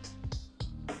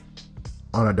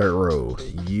on a dirt road.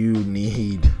 You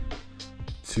need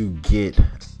to get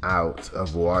out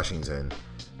of Washington.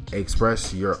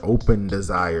 Express your open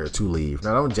desire to leave.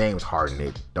 Now, don't James Harden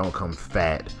it. Don't come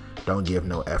fat. Don't give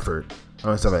no effort.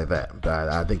 And stuff like that. But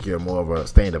I think you're more of a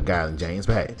stand-up guy than James.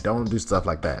 But hey, don't do stuff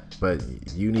like that. But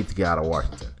you need to get out of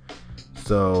Washington.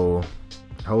 So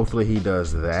hopefully he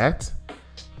does that.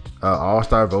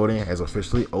 All-Star voting has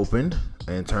officially opened.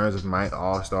 In terms of my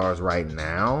All-Stars right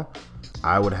now,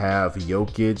 I would have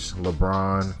Jokic,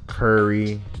 LeBron,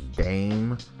 Curry,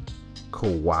 Dame,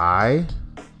 Kawhi,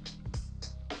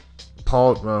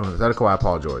 Paul. No, is that a Kawhi?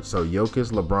 Paul George. So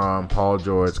Jokic, LeBron, Paul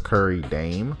George, Curry,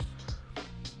 Dame.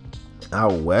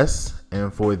 Out west,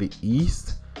 and for the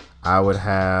East, I would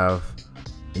have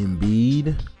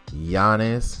Embiid,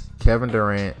 Giannis, Kevin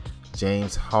Durant,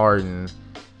 James Harden,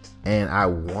 and I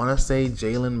want to say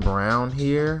Jaylen Brown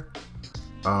here.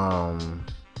 I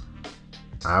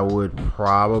would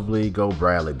probably go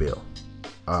Bradley Beal.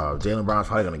 Jaylen Brown's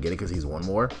probably going to get it because he's one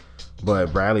more,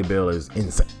 but Bradley Beal is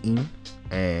insane,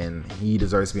 and he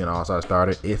deserves to be an All-Star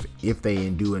starter if they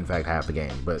do in fact have the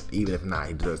game. But even if not,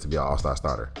 he deserves to be an All-Star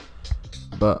starter.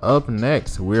 But up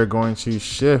next, we're going to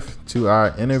shift to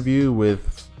our interview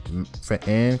with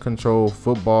Fan Control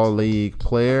Football League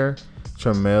player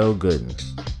Tramel Gooden.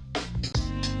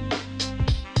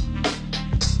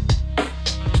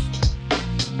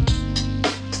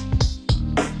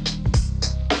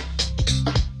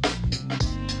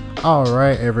 All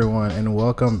right, everyone, and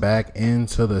welcome back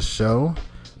into the show.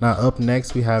 Now, up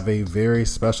next, we have a very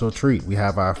special treat. We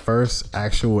have our first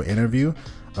actual interview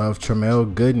of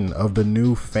Tramel Gooden of the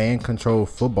new Fan Control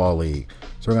Football League.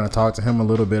 So we're going to talk to him a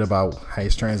little bit about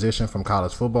his transition from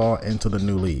college football into the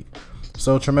new league.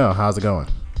 So Tramel, how's it going?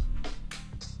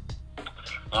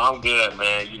 I'm good,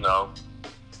 man. You know,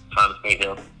 trying to stay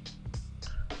healthy.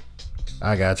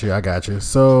 I got you.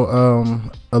 So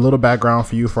a little background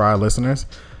for you, for our listeners.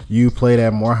 You played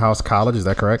at Morehouse College, is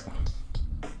that correct?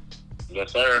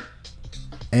 Yes, sir.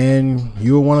 And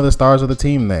you were one of the stars of the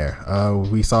team there.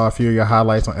 We saw a few of your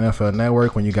highlights on NFL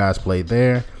Network when you guys played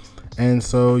there. And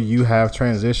so you have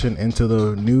transitioned into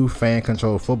the new Fan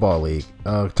Control Football League.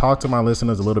 Talk to my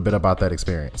listeners a little bit about that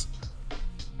experience.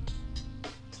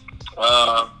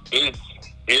 It's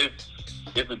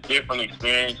a different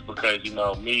experience because, you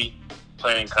know, me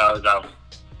playing in college, I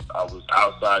was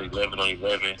outside 11 on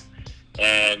 11.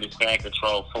 And this Fan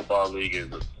Control Football League is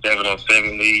a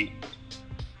 7-on-7 league.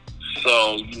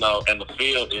 So, you know, and the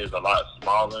field is a lot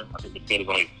smaller. I think the field is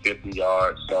only 50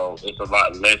 yards, so it's a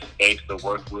lot less space to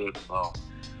work with. So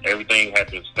everything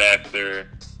happens faster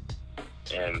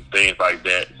and things like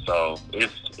that. So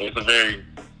it's a very,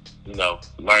 you know,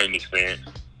 learning experience.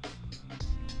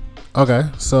 Okay,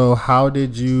 so how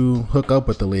did you hook up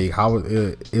with the league? How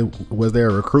was there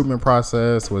a recruitment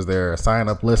process? Was there a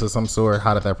sign-up list of some sort?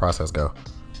 How did that process go?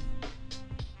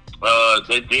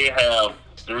 They did have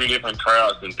 3 different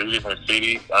tryouts in 3 different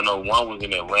cities. I know one was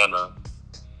in Atlanta,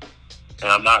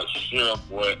 and I'm not sure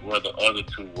where the other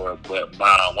 2 were. But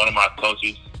one of my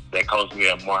coaches that coached me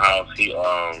at Morehouse, he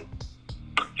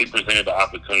presented the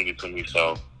opportunity to me,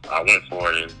 so I went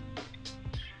for it, and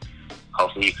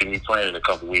hopefully you see me playing in a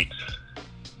couple weeks.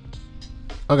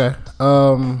 Okay.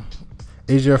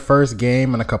 Is your first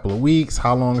game in a couple of weeks?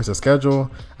 How long is the schedule?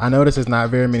 I notice there's not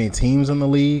very many teams in the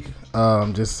league.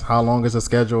 Just how long is the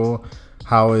schedule?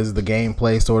 How is the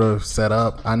gameplay sort of set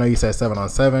up? I know you said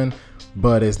 7-on-7,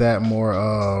 but is that more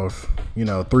of,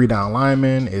 3-down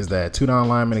linemen? Is that 2-down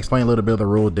linemen? Explain a little bit of the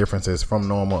rule differences from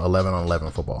normal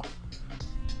 11-on-11 football.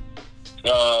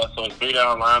 So it's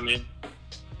 3-down linemen,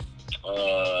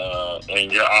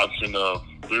 and your option of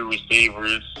 3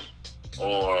 receivers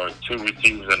or 2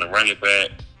 receivers and a running back.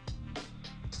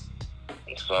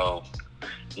 So,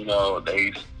 I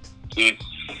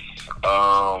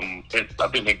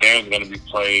think the game's going to be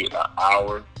played an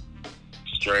hour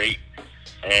straight,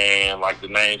 and like the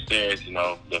name says,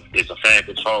 it's a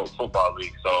fan-controlled football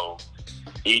league. So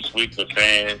each week the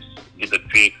fans get to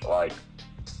pick, like,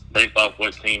 based off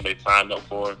what team they signed up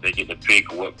for. They get to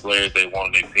pick what players they want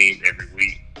on their team every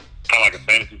week, kind of like a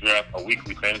fantasy draft, a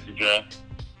weekly fantasy draft.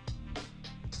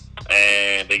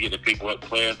 And they get to pick what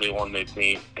players they want on their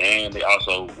team, and they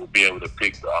also will be able to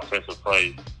pick the offensive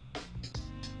plays.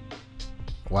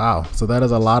 Wow. So that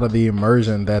is a lot of the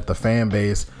immersion that the fan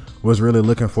base was really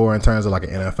looking for in terms of like an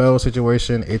NFL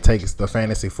situation. It takes the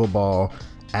fantasy football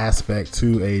aspect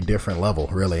to a different level,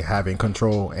 really having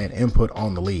control and input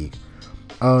on the league.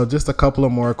 Just a couple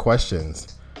of more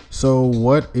questions. So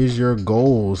what is your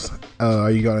goals? Are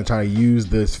you going to try to use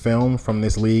this film from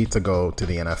this league to go to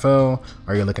the NFL?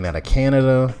 Are you looking at a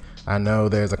Canada? I know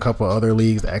there's a couple other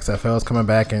leagues. The XFL is coming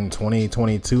back in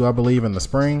 2022, I believe, in the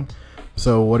spring.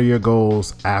 So what are your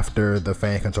goals after the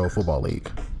Fan Control Football League?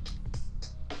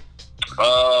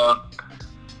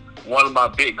 One of my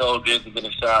big goals is to get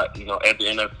a shot, at the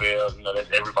NFL.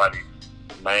 That's everybody's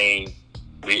main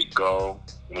big goal,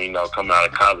 coming out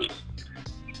of college.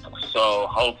 So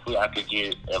hopefully I could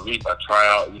get at least a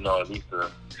tryout, at least to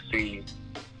see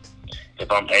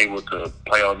if I'm able to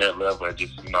play on that level and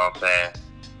just,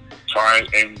 try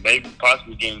and maybe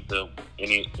possibly get into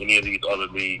any of these other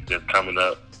leagues that's coming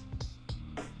up.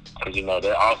 Because,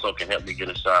 that also can help me get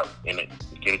a shot and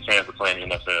get a chance to play in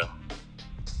the NFL.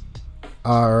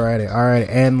 All right.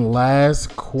 And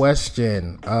last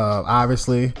question.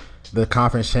 Obviously, the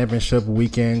conference championship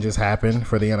weekend just happened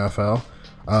for the NFL.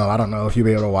 I don't know if you'll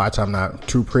be able to watch. I'm not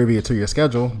too privy to your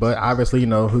schedule, but obviously you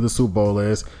know who the Super Bowl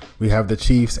is. We have the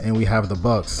Chiefs and we have the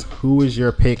Bucks. Who is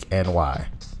your pick and why?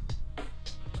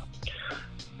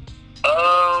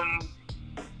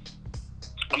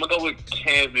 I'm gonna go with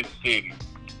Kansas City.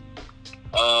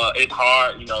 It's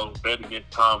hard, bet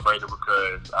against Tom Brady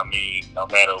because no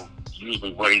matter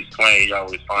usually where he's playing, he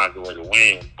always finds a way to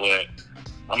win. But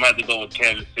I'm gonna have to go with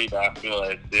Kansas City. I feel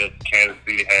as if Kansas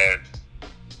City has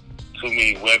too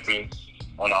many weapons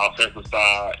on the offensive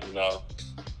side,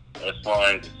 as far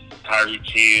as Tyreek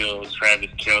Hill, Travis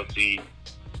Kelce.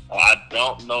 I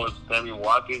don't know if Sammy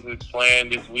Watkins is playing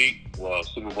this week,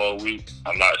 Super Bowl week.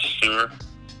 I'm not sure.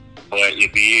 But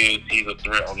if he is, he's a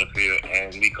threat on the field.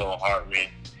 And Nico Hartman.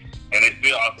 And they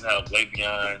still also have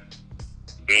Le'Veon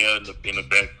Bell in the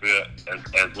backfield,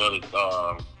 as well as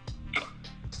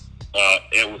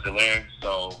Edwards-Helaire.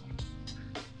 So,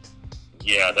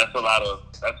 yeah, that's a lot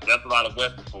of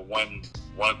weapons for one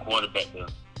quarterback to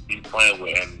be playing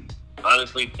with. And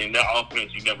honestly, in their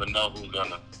offense, you never know who's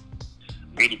gonna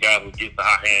be the guy who gets the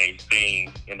hot hand. You've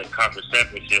seen in the conference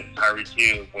championship, Tyreek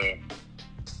Hill went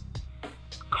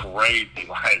crazy.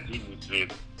 Like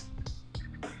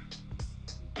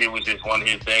it was just one of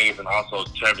his days. And also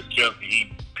Travis Kelce,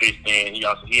 he pitched in. He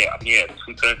had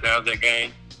 2 touchdowns that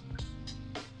game.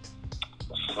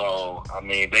 So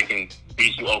they can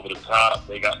beat you over the top.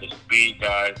 They got the speed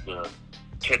guys to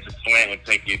catch a slant and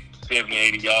take it 70,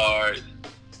 80 yards.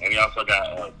 And he also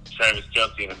got Travis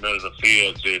Kelce in the middle of the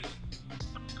field.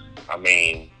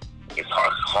 It's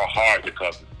hard to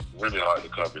cover. Really hard to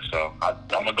cover. So I'm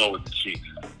going to go with the Chiefs.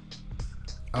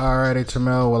 All righty,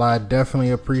 Tramel. Well, I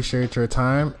definitely appreciate your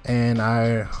time, and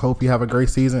I hope you have a great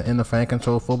season in the Fan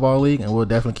Control Football League, and we'll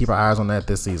definitely keep our eyes on that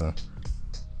this season.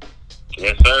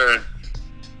 Yes, sir.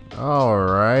 All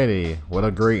righty. What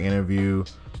a great interview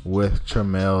with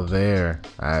Tramel there.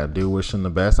 I do wish him the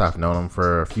best. I've known him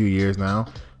for a few years now,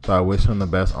 so I wish him the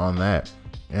best on that.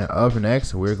 And up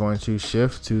next, we're going to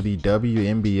shift to the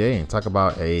WNBA and talk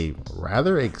about a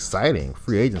rather exciting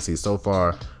free agency so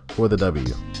far for the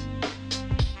W.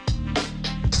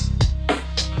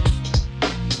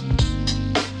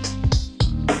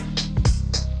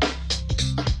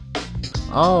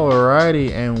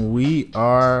 Alrighty, and we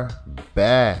are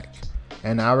back.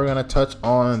 And now we're going to touch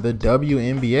on the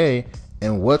WNBA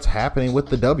and what's happening with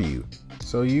the W.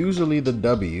 So usually the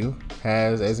W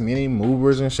has as many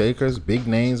movers and shakers, big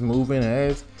names moving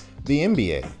as the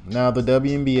NBA. Now the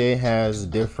WNBA has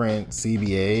different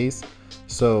CBAs.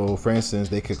 So for instance,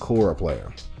 they could core a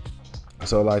player.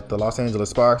 So like the Los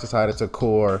Angeles Sparks decided to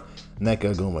core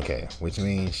Nneka Ogwumike, which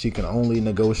means she can only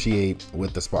negotiate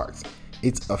with the Sparks.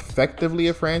 It's effectively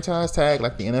a franchise tag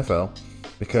like the NFL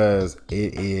because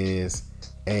it is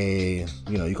you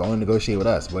can only negotiate with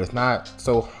us, but it's not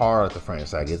so hard at the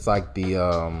franchise tag. It's like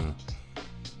the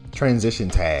transition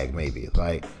tag, maybe,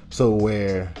 like, so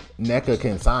where Nneka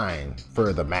can sign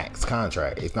for the max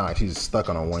contract. It's not like she's stuck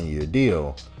on a 1-year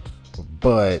deal,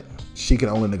 but she can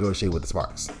only negotiate with the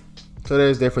Sparks. So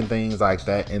there's different things like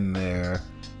that in their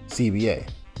CBA,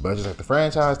 but just like the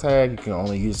franchise tag, you can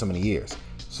only use so many years.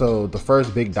 So the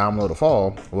first big domino to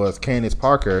fall was Candace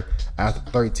Parker, after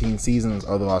 13 seasons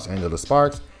of the Los Angeles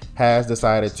Sparks, has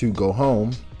decided to go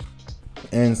home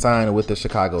and sign with the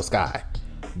Chicago Sky.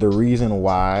 The reason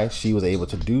why she was able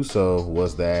to do so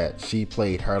was that she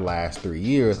played her last 3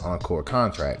 years on a core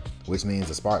contract, which means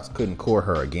the Sparks couldn't core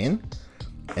her again.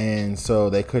 And so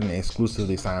they couldn't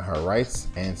exclusively sign her rights.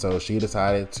 And so she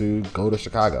decided to go to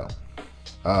Chicago.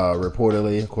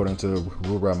 Reportedly, according to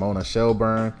Ramona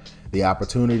Shelburne, the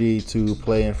opportunity to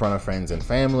play in front of friends and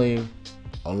family,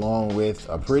 along with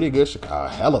a pretty good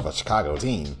hell of a Chicago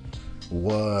team,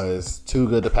 was too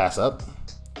good to pass up.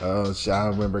 I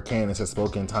remember Candace has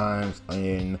spoken times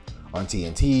on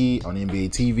TNT, on NBA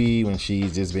TV, when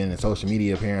she's just been in social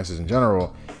media appearances in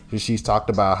general. She's talked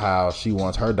about how she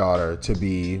wants her daughter to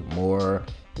be more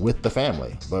with the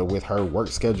family, but with her work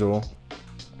schedule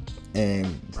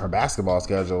and her basketball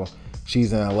schedule,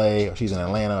 she's in LA or she's in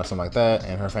Atlanta or something like that,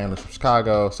 and her family's from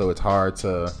Chicago, so it's hard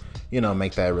to,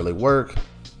 make that really work.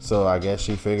 So I guess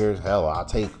she figures, hell, I'll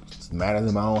take matters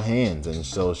in my own hands, and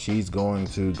so she's going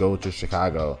to go to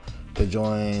Chicago to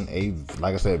join a,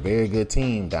 like I said, very good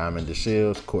team. Diamond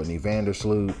DeShields, Courtney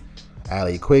Vandersloot,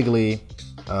 Allie Quigley.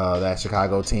 That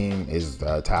Chicago team is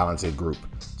a talented group,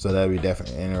 so that'd be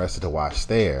definitely interested to watch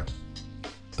there.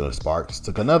 The Sparks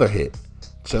took another hit.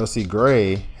 Chelsea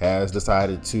Gray has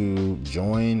decided to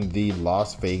join the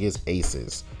Las Vegas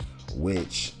Aces,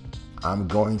 which, I'm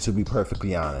going to be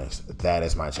perfectly honest, that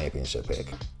is my championship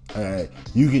pick.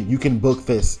 You can book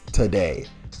this today.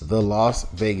 The Las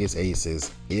Vegas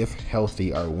Aces, if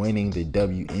healthy, are winning the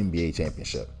WNBA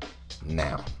championship.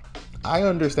 Now, I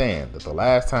understand that the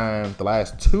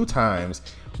last 2 times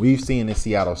we've seen the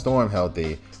Seattle Storm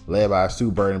healthy, led by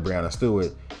Sue Bird and Breanna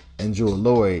Stewart and Jewel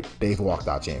Lloyd, they've walked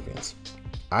out champions.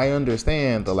 I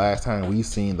understand the last time we've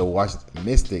seen the Washington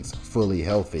Mystics fully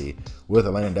healthy with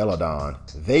Elena Delle Donne,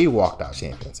 they walked out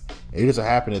champions. It just so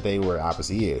happened that they were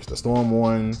opposite years. The Storm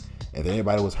won, and then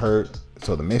everybody was hurt,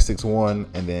 so the Mystics won,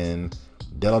 and then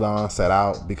Delle Donne sat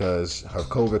out because of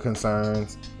COVID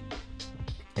concerns,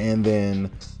 and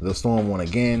then the Storm won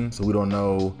again, so we don't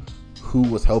know who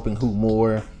was helping who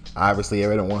more. Obviously,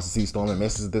 everyone wants to see Storm and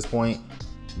Mystics at this point,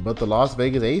 but the Las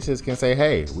Vegas Aces can say,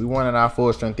 hey, we weren't at our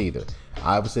full strength either.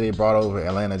 Obviously, they brought over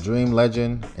Atlanta Dream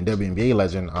legend and WNBA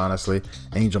legend, honestly,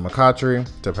 Angel McCoughtry,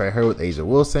 to pair her with A'ja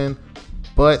Wilson,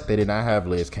 but they did not have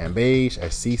Liz Cambage,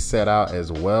 as she set out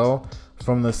as well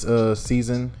from the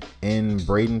season in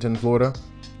Bradenton, Florida.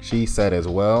 She set as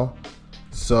well.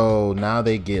 So now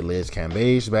they get Liz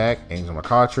Cambage back, Angel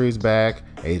McCoughtry's back,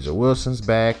 A'ja Wilson's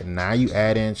back. Now you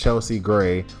add in Chelsea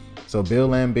Gray. So Bill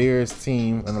Lambert's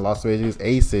team in the Las Vegas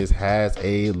Aces has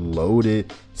a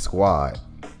loaded squad.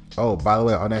 Oh, by the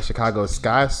way, on that Chicago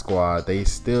Sky squad, they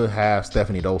still have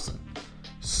Stephanie Dolson.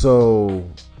 So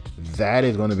that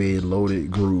is going to be a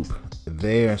loaded group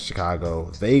there in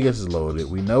Chicago. Vegas is loaded.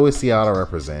 We know what Seattle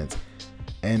represents.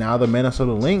 And now the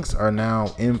Minnesota Lynx are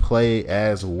now in play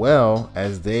as well,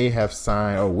 as they have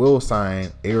signed or will sign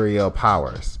Ariel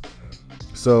Powers.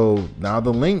 So now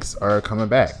the Lynx are coming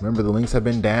back. Remember, the Lynx have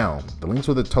been down. The Lynx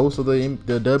were the toast of the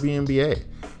WNBA.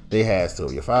 They had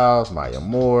Sylvia Fowles, Maya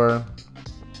Moore.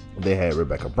 They had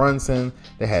Rebecca Brunson.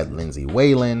 They had Lindsay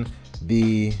Whalen.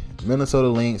 The Minnesota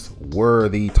Lynx were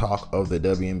the talk of the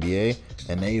WNBA,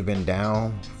 and they've been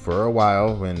down for a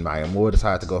while. When Maya Moore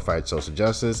decided to go fight social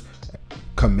justice,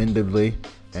 commendably,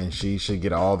 and she should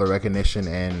get all the recognition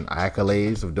and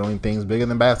accolades of doing things bigger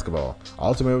than basketball.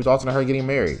 Ultimately, it was also her getting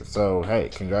married. So, hey,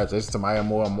 congratulations to Maya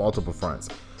Moore on multiple fronts.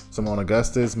 Simone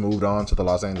Augustus moved on to the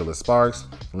Los Angeles Sparks.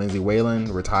 Lindsay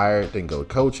Whalen retired, didn't go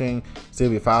coaching.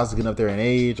 Sylvia Fowles is getting up there in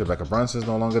age. Rebecca Brunson is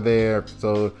no longer there.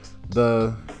 So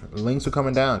the Lynx were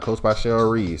coming down, coached by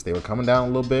Cheryl Reeves. They were coming down a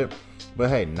little bit, but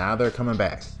hey, now they're coming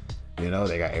back. They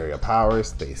got Ariel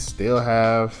Powers. They still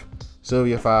have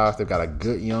Sylvia Fowles. They've got a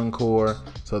good young core.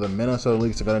 So the Minnesota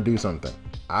Lynx are going to do something.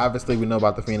 Obviously, we know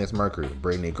about the Phoenix Mercury.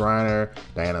 Brittany Griner,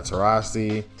 Diana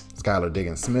Taurasi, Skylar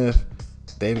Diggins-Smith.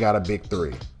 They've got a big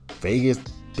 3. Vegas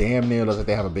damn near looks like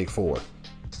they have a big 4.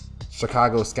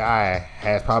 Chicago Sky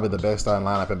has probably the best starting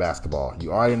lineup in basketball.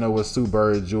 You already know what Sue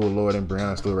Bird, Jewel Lloyd, and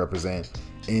Breanna Stewart represent.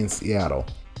 in Seattle.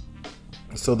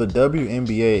 So the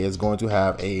WNBA is going to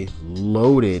have a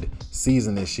loaded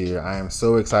season this year. I am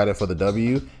so excited for the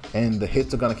W, and the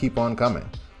hits are going to keep on coming.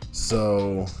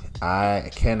 So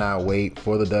I cannot wait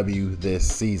for the W this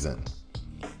season.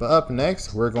 But up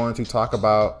next, we're going to talk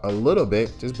about a little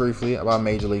bit, just briefly, about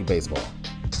Major League Baseball.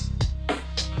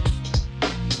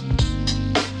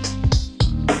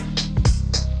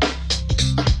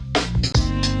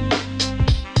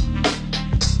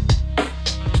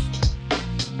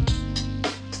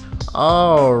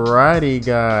 Alrighty,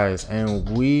 guys, and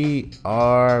we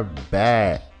are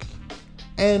back.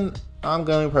 And I'm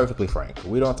going to be perfectly frank.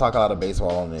 We don't talk a lot of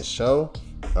baseball on this show.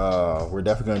 We're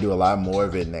definitely going to do a lot more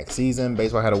of it next season.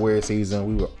 Baseball had a weird season.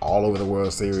 We were all over the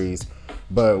World Series.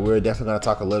 But we're definitely going to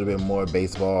talk a little bit more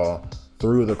baseball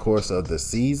through the course of the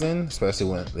season,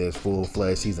 especially when there's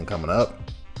full-fledged season coming up.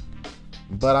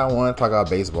 But I want to talk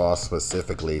about baseball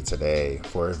specifically today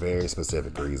for a very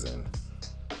specific reason.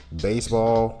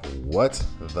 Baseball, what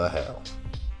the hell?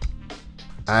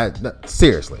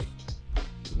 Seriously,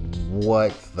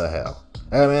 what the hell?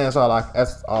 I mean, that's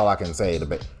all I can say.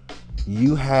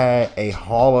 You had a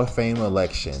Hall of Fame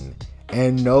election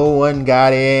and no one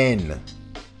got in.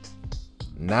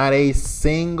 Not a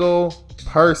single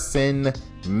person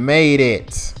made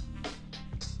it.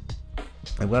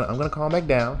 I'm gonna calm back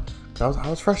down. I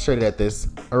was frustrated at this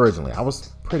originally. I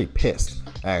was pretty pissed,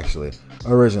 actually,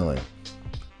 originally.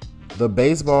 The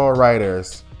baseball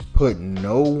writers put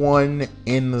no one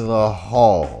in the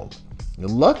hall.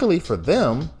 Luckily for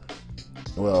them,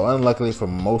 well, unluckily for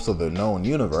most of the known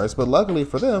universe, but luckily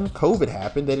for them, COVID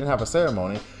happened. They didn't have a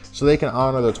ceremony, so they can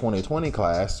honor the 2020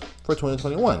 class for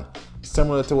 2021.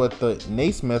 Similar to what the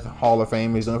Naismith Hall of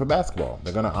Fame is doing for basketball.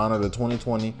 They're going to honor the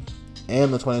 2020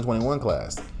 and the 2021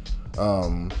 class.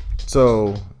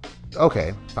 So,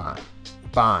 okay, fine.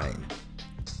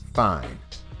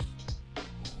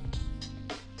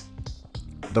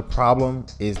 The problem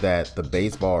is that the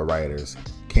baseball writers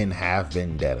can have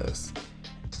vendettas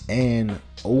and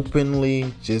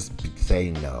openly just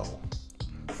say no.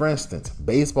 For instance,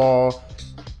 baseball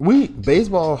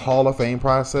Hall of Fame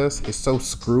process is so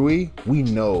screwy. We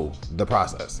know the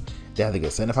process. They have to get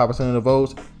 75% of the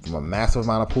votes from a massive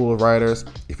amount of pool of writers.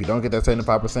 If you don't get that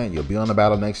 75%, you'll be on the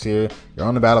ballot next year. You're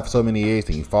on the ballot for so many years,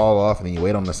 then you fall off, and then you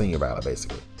wait on the senior ballot,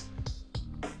 basically.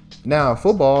 Now,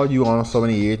 football, you on so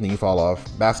many years, and then you fall off.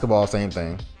 Basketball, same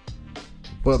thing.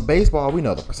 But baseball, we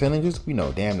know the percentages. We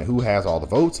know damn near who has all the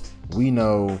votes. We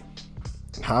know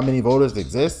how many voters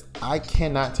exist. I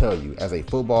cannot tell you, as a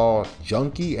football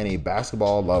junkie and a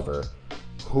basketball lover,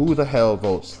 who the hell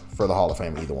votes for the Hall of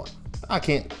Fame, either one. I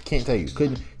can't tell you.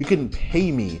 You couldn't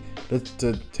pay me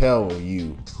to tell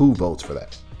you who votes for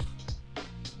that.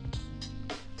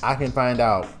 I can find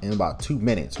out in about 2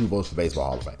 minutes who votes for Baseball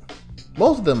Hall of Fame.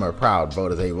 Most of them are proud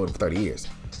voters. They voted for 30 years.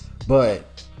 But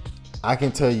I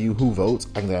can tell you who votes.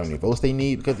 I can tell you how many votes they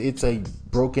need, because it's a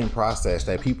broken process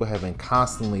that people have been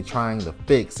constantly trying to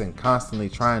fix and constantly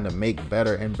trying to make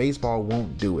better, and baseball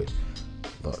won't do it.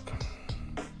 Look,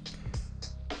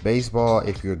 baseball,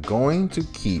 if you're going to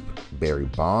keep Barry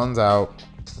Bonds out,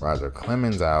 Roger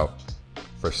Clemens out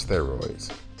for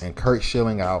steroids, and Curt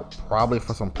Schilling out probably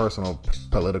for some personal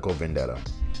political vendetta,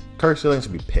 Curt Schilling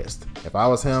should be pissed. If I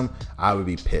was him, I would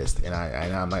be pissed. And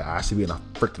I'm like, I should be in a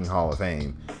freaking Hall of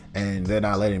Fame, and they're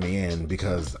not letting me in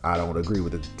because I don't agree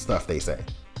with the stuff they say.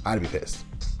 I'd be pissed.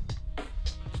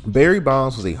 Barry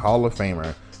Bonds was a Hall of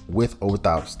Famer with or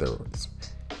without steroids.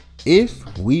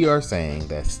 If we are saying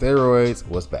that steroids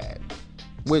was bad,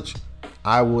 which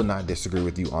I will not disagree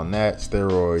with you on that,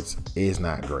 steroids is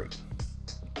not great.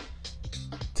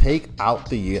 Take out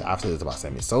the year. I've said this about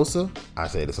Sammy Sosa. I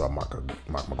say this about Mark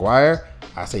McGwire.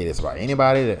 I say this about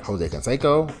anybody, that Jose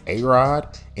Canseco,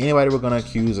 A-Rod, anybody we're going to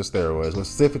accuse of steroids,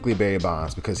 specifically Barry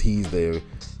Bonds, because he's the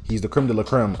creme de la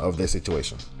creme of this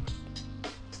situation.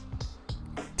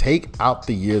 Take out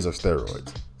the years of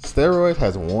steroids. Steroids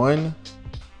has one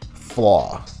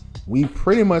flaw. We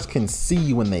pretty much can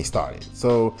see when they started.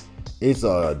 So it's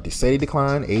a steady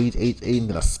decline, age, and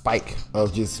then a spike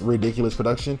of just ridiculous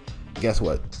production. Guess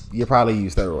what? You probably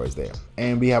use steroids there.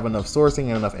 And we have enough sourcing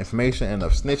and enough information and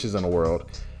enough snitches in the world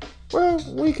where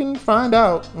we can find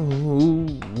out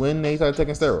when they start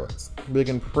taking steroids. We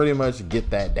can pretty much get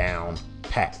that down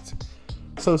packed.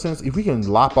 So if we can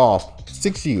lop off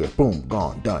 6 years, boom,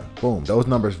 gone, done, boom, those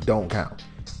numbers don't count.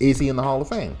 Is he in the Hall of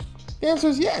Fame? The answer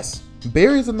is yes.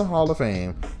 Barry's in the Hall of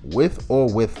Fame with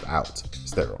or without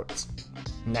steroids.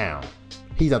 Now,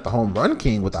 he's not the home run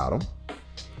king without them,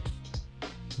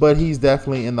 but he's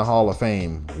definitely in the Hall of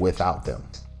Fame without them.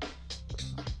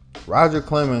 Roger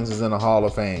Clemens is in the Hall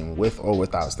of Fame with or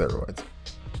without steroids.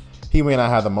 He may not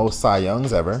have the most Cy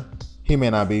Youngs ever. He may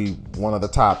not be one of the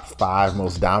top 5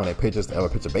 most dominant pitchers to ever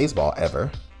pitch a baseball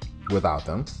ever without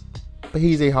them. But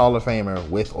he's a Hall of Famer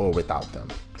with or without them.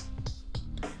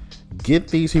 Get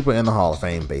these people in the Hall of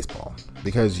Fame baseball,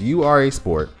 because you are a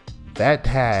sport that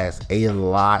has a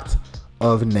lot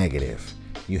of negative.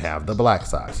 You have the Black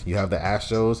Sox. You have the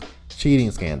Astros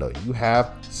cheating scandal. You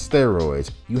have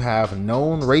steroids. You have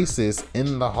known racists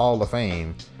in the Hall of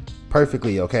Fame.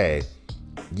 Perfectly okay.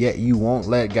 Yet you won't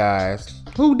let guys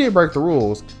who did break the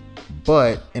rules,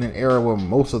 but in an era where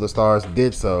most of the stars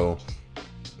did so,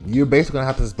 you're basically going to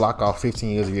have to just block off 15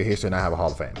 years of your history and not have a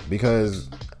Hall of Fame. Because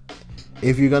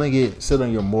if you're going to sit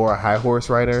on your moral high horse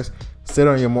writers, sit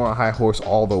on your moral high horse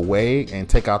all the way and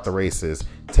take out the racists,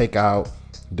 take out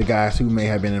the guys who may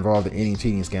have been involved in any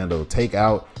cheating scandal, take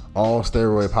out all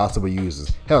steroid possible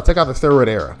users. Hell, take out the steroid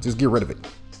era. Just get rid of it.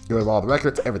 Get rid of all the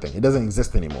records, everything. It doesn't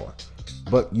exist anymore.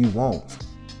 But you won't.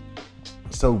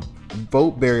 So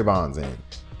vote Barry Bonds in.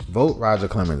 Vote Roger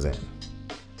Clemens in.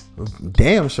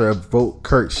 Damn sure vote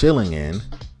Curt Schilling in.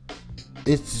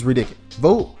 It's just ridiculous.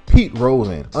 Vote Pete Rose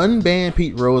in. Unban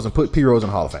Pete Rose and put Pete Rose in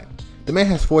the Hall of Fame. The man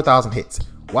has 4,000 hits.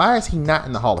 Why is he not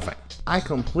in the Hall of Fame? I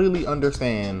completely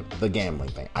understand the gambling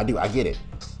thing. I do. I get it.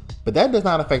 But that does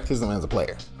not affect him as a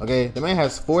player. Okay? The man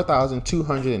has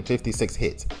 4,256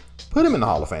 hits. Put him in the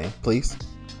Hall of Fame, please.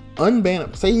 Unban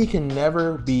him. Say he can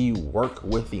never work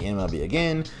with the MLB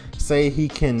again. Say he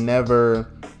can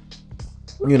never,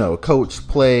 coach,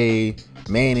 play,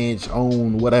 manage,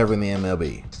 own, whatever in the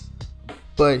MLB.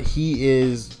 But he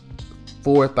is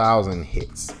 4,000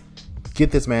 hits.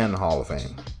 Get this man in the Hall of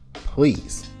Fame.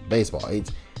 Please. Baseball.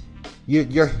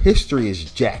 Your history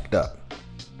is jacked up.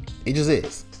 It just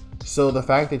is. So the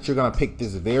fact that you're going to pick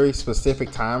this very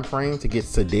specific time frame to get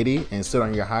Diddy and sit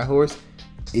on your high horse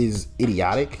is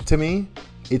idiotic to me.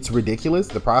 It's ridiculous.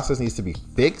 The process needs to be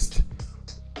fixed.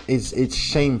 It's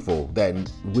shameful that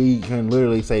we can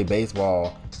literally say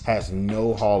baseball has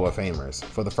no Hall of Famers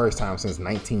for the first time since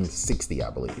 1960, I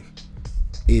believe.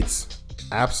 It's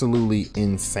absolutely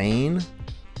insane,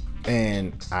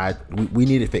 and we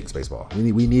need it fixed, baseball.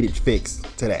 We need it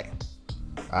fixed today.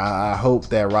 I hope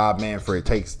that Rob Manfred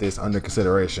takes this under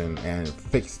consideration and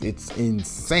fix its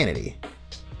insanity.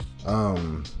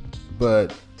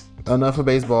 But enough of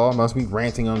baseball. Must be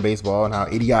ranting on baseball and how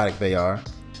idiotic they are.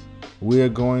 We're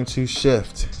going to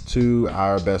shift to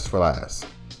our best for last,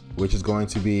 which is going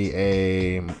to be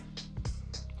a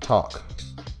talk.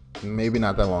 Maybe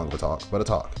not that long of a talk, but a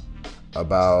talk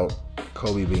about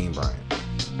Kobe Bean Bryant.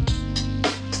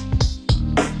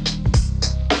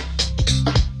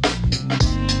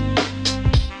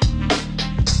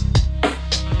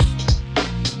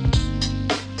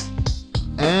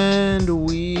 And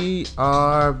we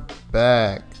are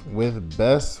back with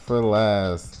Best for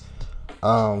Last,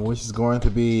 which is going to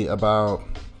be about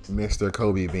Mr.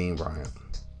 Kobe Bean Bryant.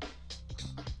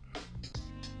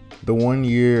 The 1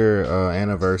 year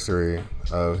anniversary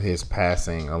of his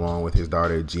passing, along with his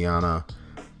daughter Gianna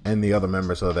and the other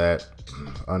members of that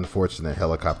unfortunate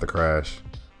helicopter crash,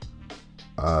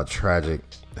 tragic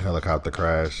helicopter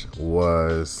crash,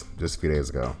 was just a few days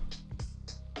ago.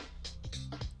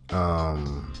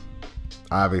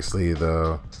 Obviously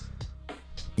the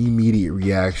immediate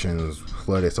reactions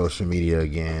flooded social media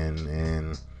again,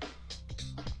 and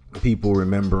people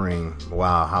remembering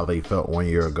how they felt 1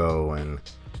 year ago, and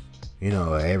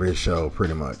every show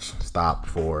pretty much stopped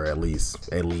for at least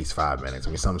 5 minutes. I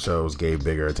mean, some shows gave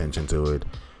bigger attention to it.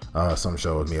 Some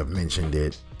shows may have mentioned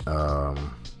it.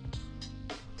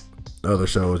 Other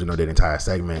shows, did entire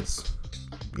segments.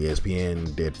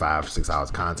 ESPN did 5-6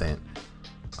 hours content.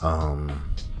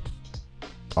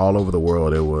 All over the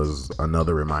world, it was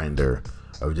another reminder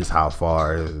of just how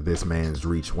far this man's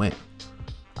reach went.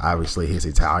 Obviously, his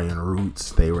Italian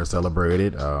roots, they were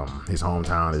celebrated. His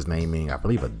hometown is naming, I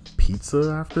believe, a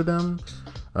pizza after them,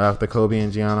 after Kobe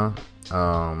and Gianna.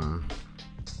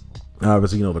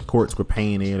 Obviously, the courts were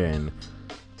painted, and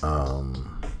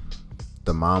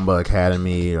the Mamba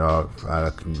Academy,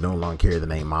 I no longer carry the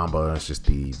name Mamba. It's just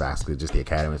the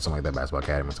academy, something like that, basketball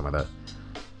academy, something like that.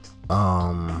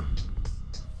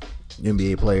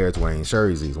 NBA players wearing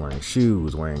jerseys, wearing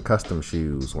shoes, wearing custom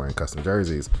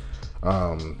jerseys.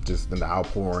 Just an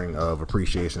outpouring of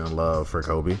appreciation and love for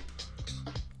Kobe.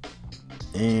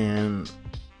 And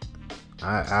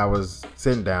I was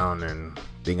sitting down and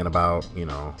thinking about,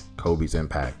 Kobe's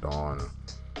impact on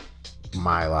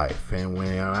my life. And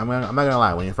when I'm not gonna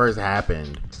lie, when it first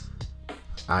happened,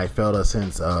 I felt a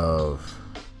sense of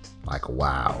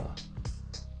wow.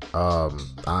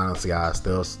 Honestly, I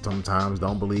still sometimes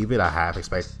don't believe it. I half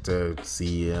expect to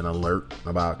see an alert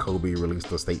about Kobe released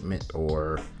a statement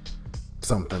or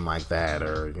something like that,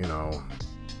 or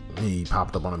he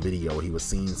popped up on a video, he was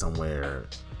seen somewhere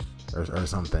or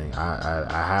something. I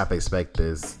have to expect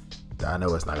this. I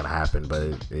know it's not gonna happen,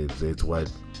 but it's what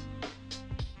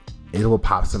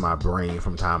pops in my brain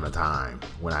from time to time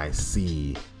when I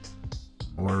see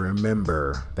or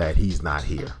remember that he's not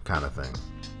here, kind of thing.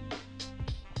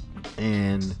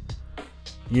 And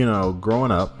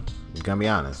growing up, I'm gonna be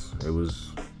honest, it was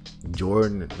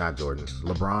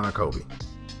LeBron or Kobe.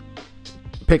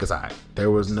 Pick a side.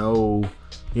 There was no,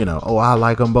 I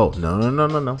like them both.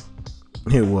 No.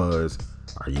 It was,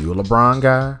 are you a LeBron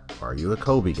guy or are you a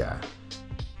Kobe guy?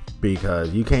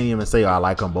 Because you can't even say, I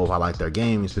like them both, I like their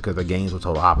games, because their games were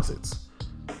total opposites.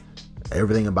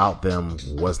 Everything about them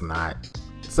was not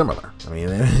similar. I mean,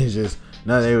 it's just,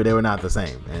 no, they were not the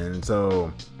same. And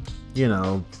so,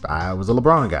 I was a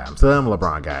LeBron guy. I'm still a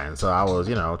LeBron guy. And so I was,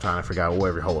 trying to figure out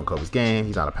every hole in Kobe's game.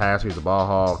 He's not a passer, he's a ball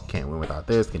hog. Can't win without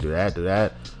this, can do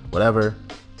that, whatever.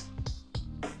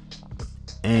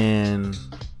 And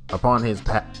upon his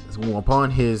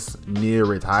near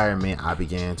retirement, I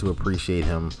began to appreciate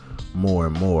him more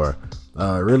and more.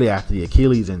 Really after the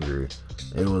Achilles injury,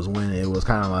 it was when it was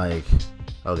kind of like,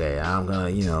 okay, I'm gonna,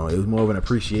 it was more of an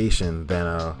appreciation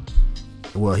than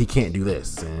well, he can't do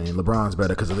this, and LeBron's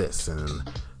better because of this, and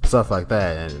stuff like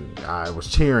that. And I was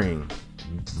cheering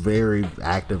very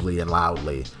actively and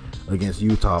loudly against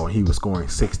Utah when he was scoring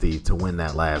 60 to win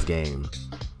that last game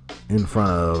in front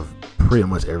of pretty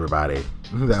much everybody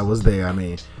that was there. I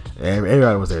mean,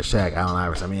 everybody was there. Shaq, Allen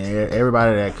Iverson. I mean,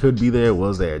 everybody that could be there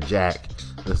was there. Jack.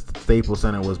 The Staples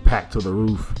Center was packed to the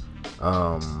roof.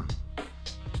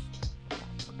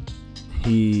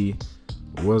 He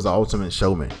was the ultimate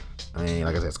showman. I mean,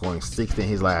 like I said, scoring 60 in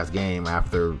his last game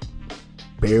after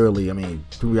barely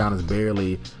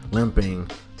limping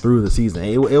through the season.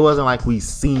 It wasn't like we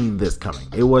seen this coming.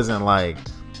 It wasn't like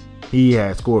he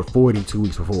had scored 40 2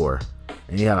 weeks before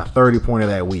and he had a 30-pointer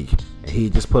that week and he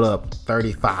just put up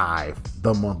 35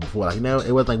 the month before. Like,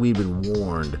 it wasn't like we'd been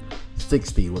warned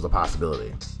 60 was a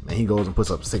possibility, and he goes and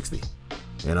puts up 60,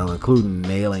 including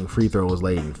nailing free throws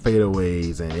late and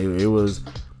fadeaways. And it was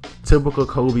typical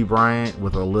Kobe Bryant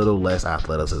with a little less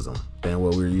athleticism than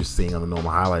what we were used to seeing on the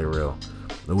normal highlight reel,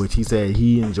 which he said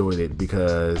he enjoyed it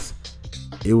because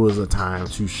it was a time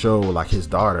to show like his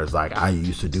daughters, like, I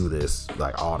used to do this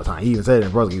like all the time. He even said it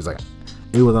in Brooklyn. He was like,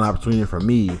 it was an opportunity for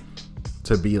me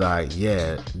to be like,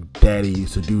 yeah, daddy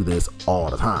used to do this all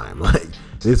the time. Like,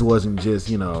 this wasn't just,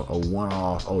 a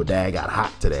one-off, oh, dad got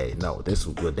hot today. No, this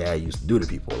was what dad used to do to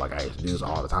people. Like, I used to do this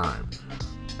all the time.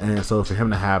 And so for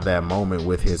him to have that moment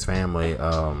with his family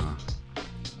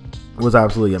was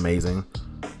absolutely amazing.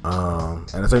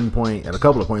 At a certain point, at a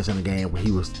couple of points in the game, when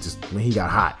he got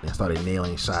hot and started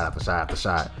nailing shot after shot after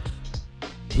shot,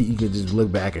 he could just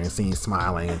look back and see him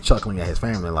smiling and chuckling at his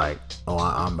family like, oh,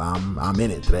 I'm in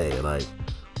it today. Like,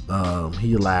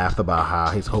 he laughed about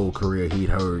how his whole career he'd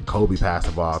heard Kobe pass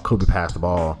the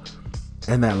ball.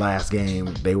 In that last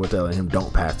game, they were telling him,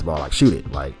 don't pass the ball, like, shoot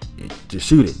it, like, just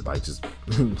shoot it, like, just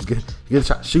get a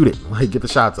shot, shoot it, like, get the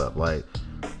shots up, like,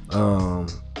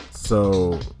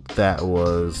 so that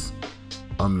was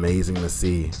amazing to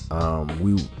see.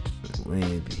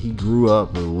 He grew up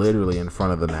literally in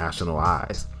front of the national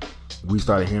eyes. We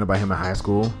started hearing about him in high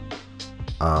school.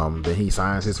 Then he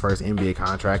signs his first NBA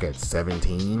contract at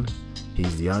 17.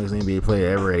 He's the youngest NBA player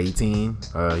ever at 18.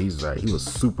 He was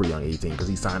super young, 18, because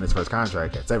he signed his first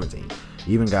contract at 17.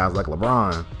 Even guys like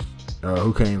LeBron,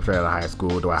 who came straight out of high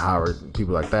school, Dwight Howard,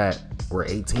 people like that, were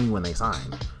 18 when they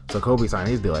signed. So Kobe signed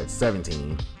his deal at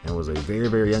 17 and was a very,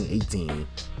 very young 18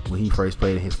 when he first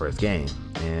played in his first game.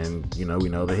 And, we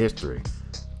know the history.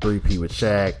 3P with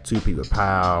Shaq, 2P with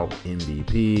Powell,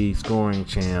 MVP, scoring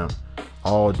champ,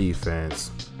 all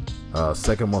defense,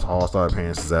 second most all-star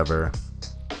appearances ever.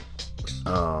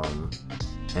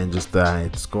 And just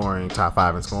that scoring, top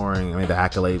 5 in scoring. I mean, the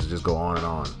accolades just go on and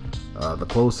on. The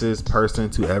closest person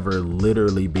to ever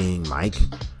literally being Mike.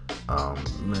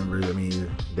 Remember,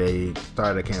 they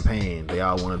started a campaign. They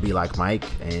all want to be like Mike,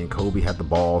 and Kobe had the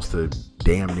balls to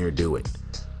damn near do it.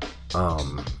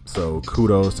 So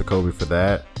kudos to Kobe for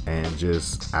that, and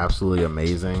just absolutely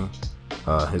amazing.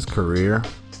 His career,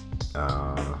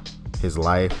 his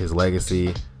life, his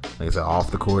legacy. Like I said, off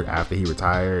the court, after he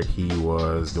retired, he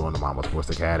was doing the Mamba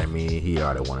Sports Academy. He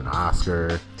already won an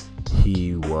Oscar.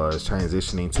 He was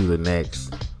transitioning to the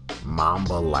next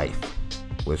Mamba life,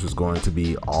 which was going to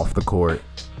be off the court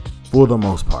for the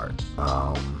most part.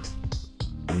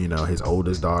 His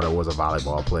oldest daughter was a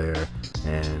volleyball player,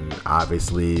 and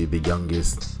obviously the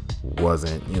youngest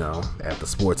wasn't, at the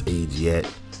sports age yet,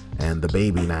 and the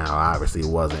baby now obviously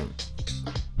wasn't.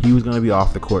 he was going to be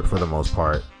off the court for the most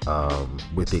part,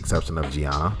 with the exception of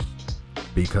Gianna,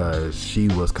 because she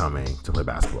was coming to play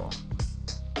basketball.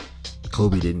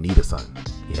 Kobe didn't need a son.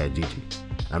 He had Gigi.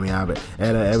 I mean, I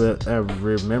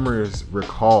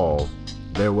recall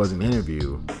there was an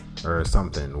interview or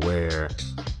something where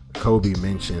Kobe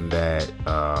mentioned that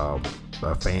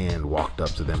a fan walked up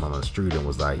to them on the street and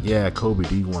was like, yeah, Kobe,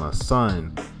 do you want a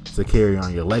son to carry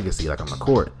on your legacy like on the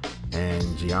court?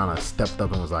 And Gianna stepped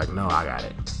up and was like, no, I got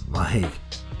it. Like,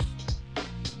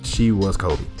 she was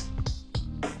Kobe.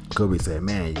 Kobe said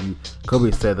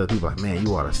that people like, man,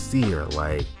 you ought to see her.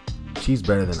 Like, she's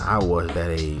better than I was at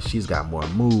that age. She's got more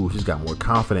moves. She's got more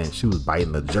confidence. She was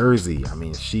biting the jersey. I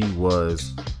mean, she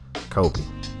was Kobe.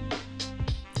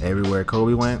 Everywhere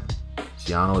Kobe went,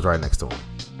 Gianna was right next to him.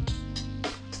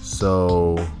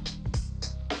 So,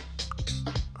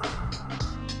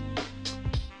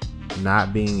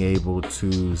 not being able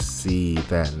to see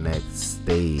that next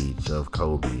stage of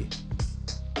Kobe,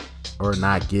 or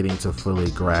not getting to fully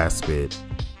grasp it,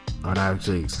 or not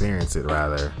actually experience it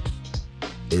rather,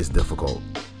 is difficult.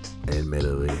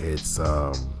 Admittedly, it's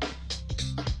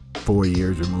 4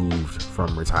 years removed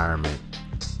from retirement,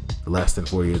 less than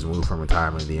 4 years removed from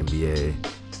retirement in the NBA.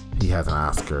 He has an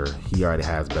Oscar. He already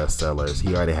has bestsellers.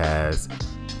 He already has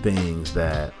things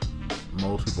that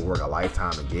most people work a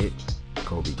lifetime to get.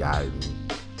 Kobe got it,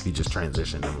 and he just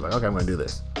transitioned and was like, okay, I'm going to do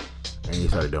this. And he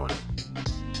started doing it.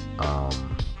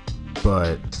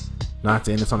 But not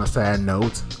to end this on a sad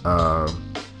note,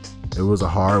 it was a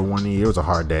hard 1 year. It was a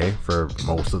hard day for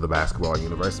most of the basketball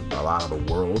universe, a lot of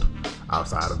the world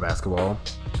outside of basketball.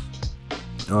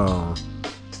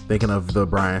 Thinking of the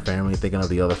Bryant family, thinking of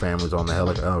the other families on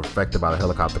the affected by the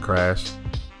helicopter crash.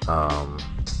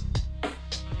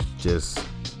 Just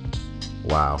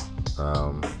wow.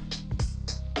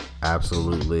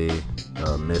 Absolutely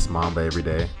miss Mamba every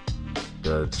day.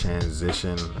 The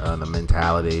transition, the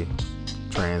mentality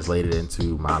translated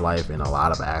into my life in a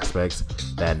lot of aspects,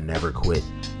 that never quit,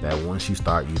 that once you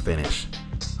start you finish,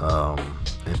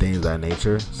 and things of that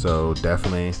nature. So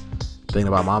definitely thinking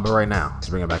about Mamba right now. It's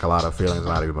bringing back a lot of feelings, a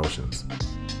lot of emotions.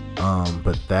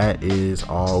 But that is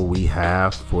all we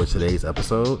have for today's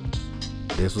episode.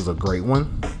 This was a great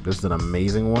one. This is an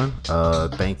amazing one.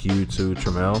 Thank you to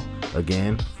Tramel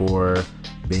again for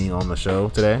being on the show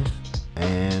today.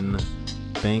 And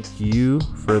thank you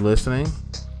for listening.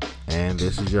 And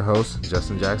this is your host,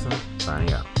 Justin Jackson,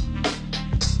 signing out.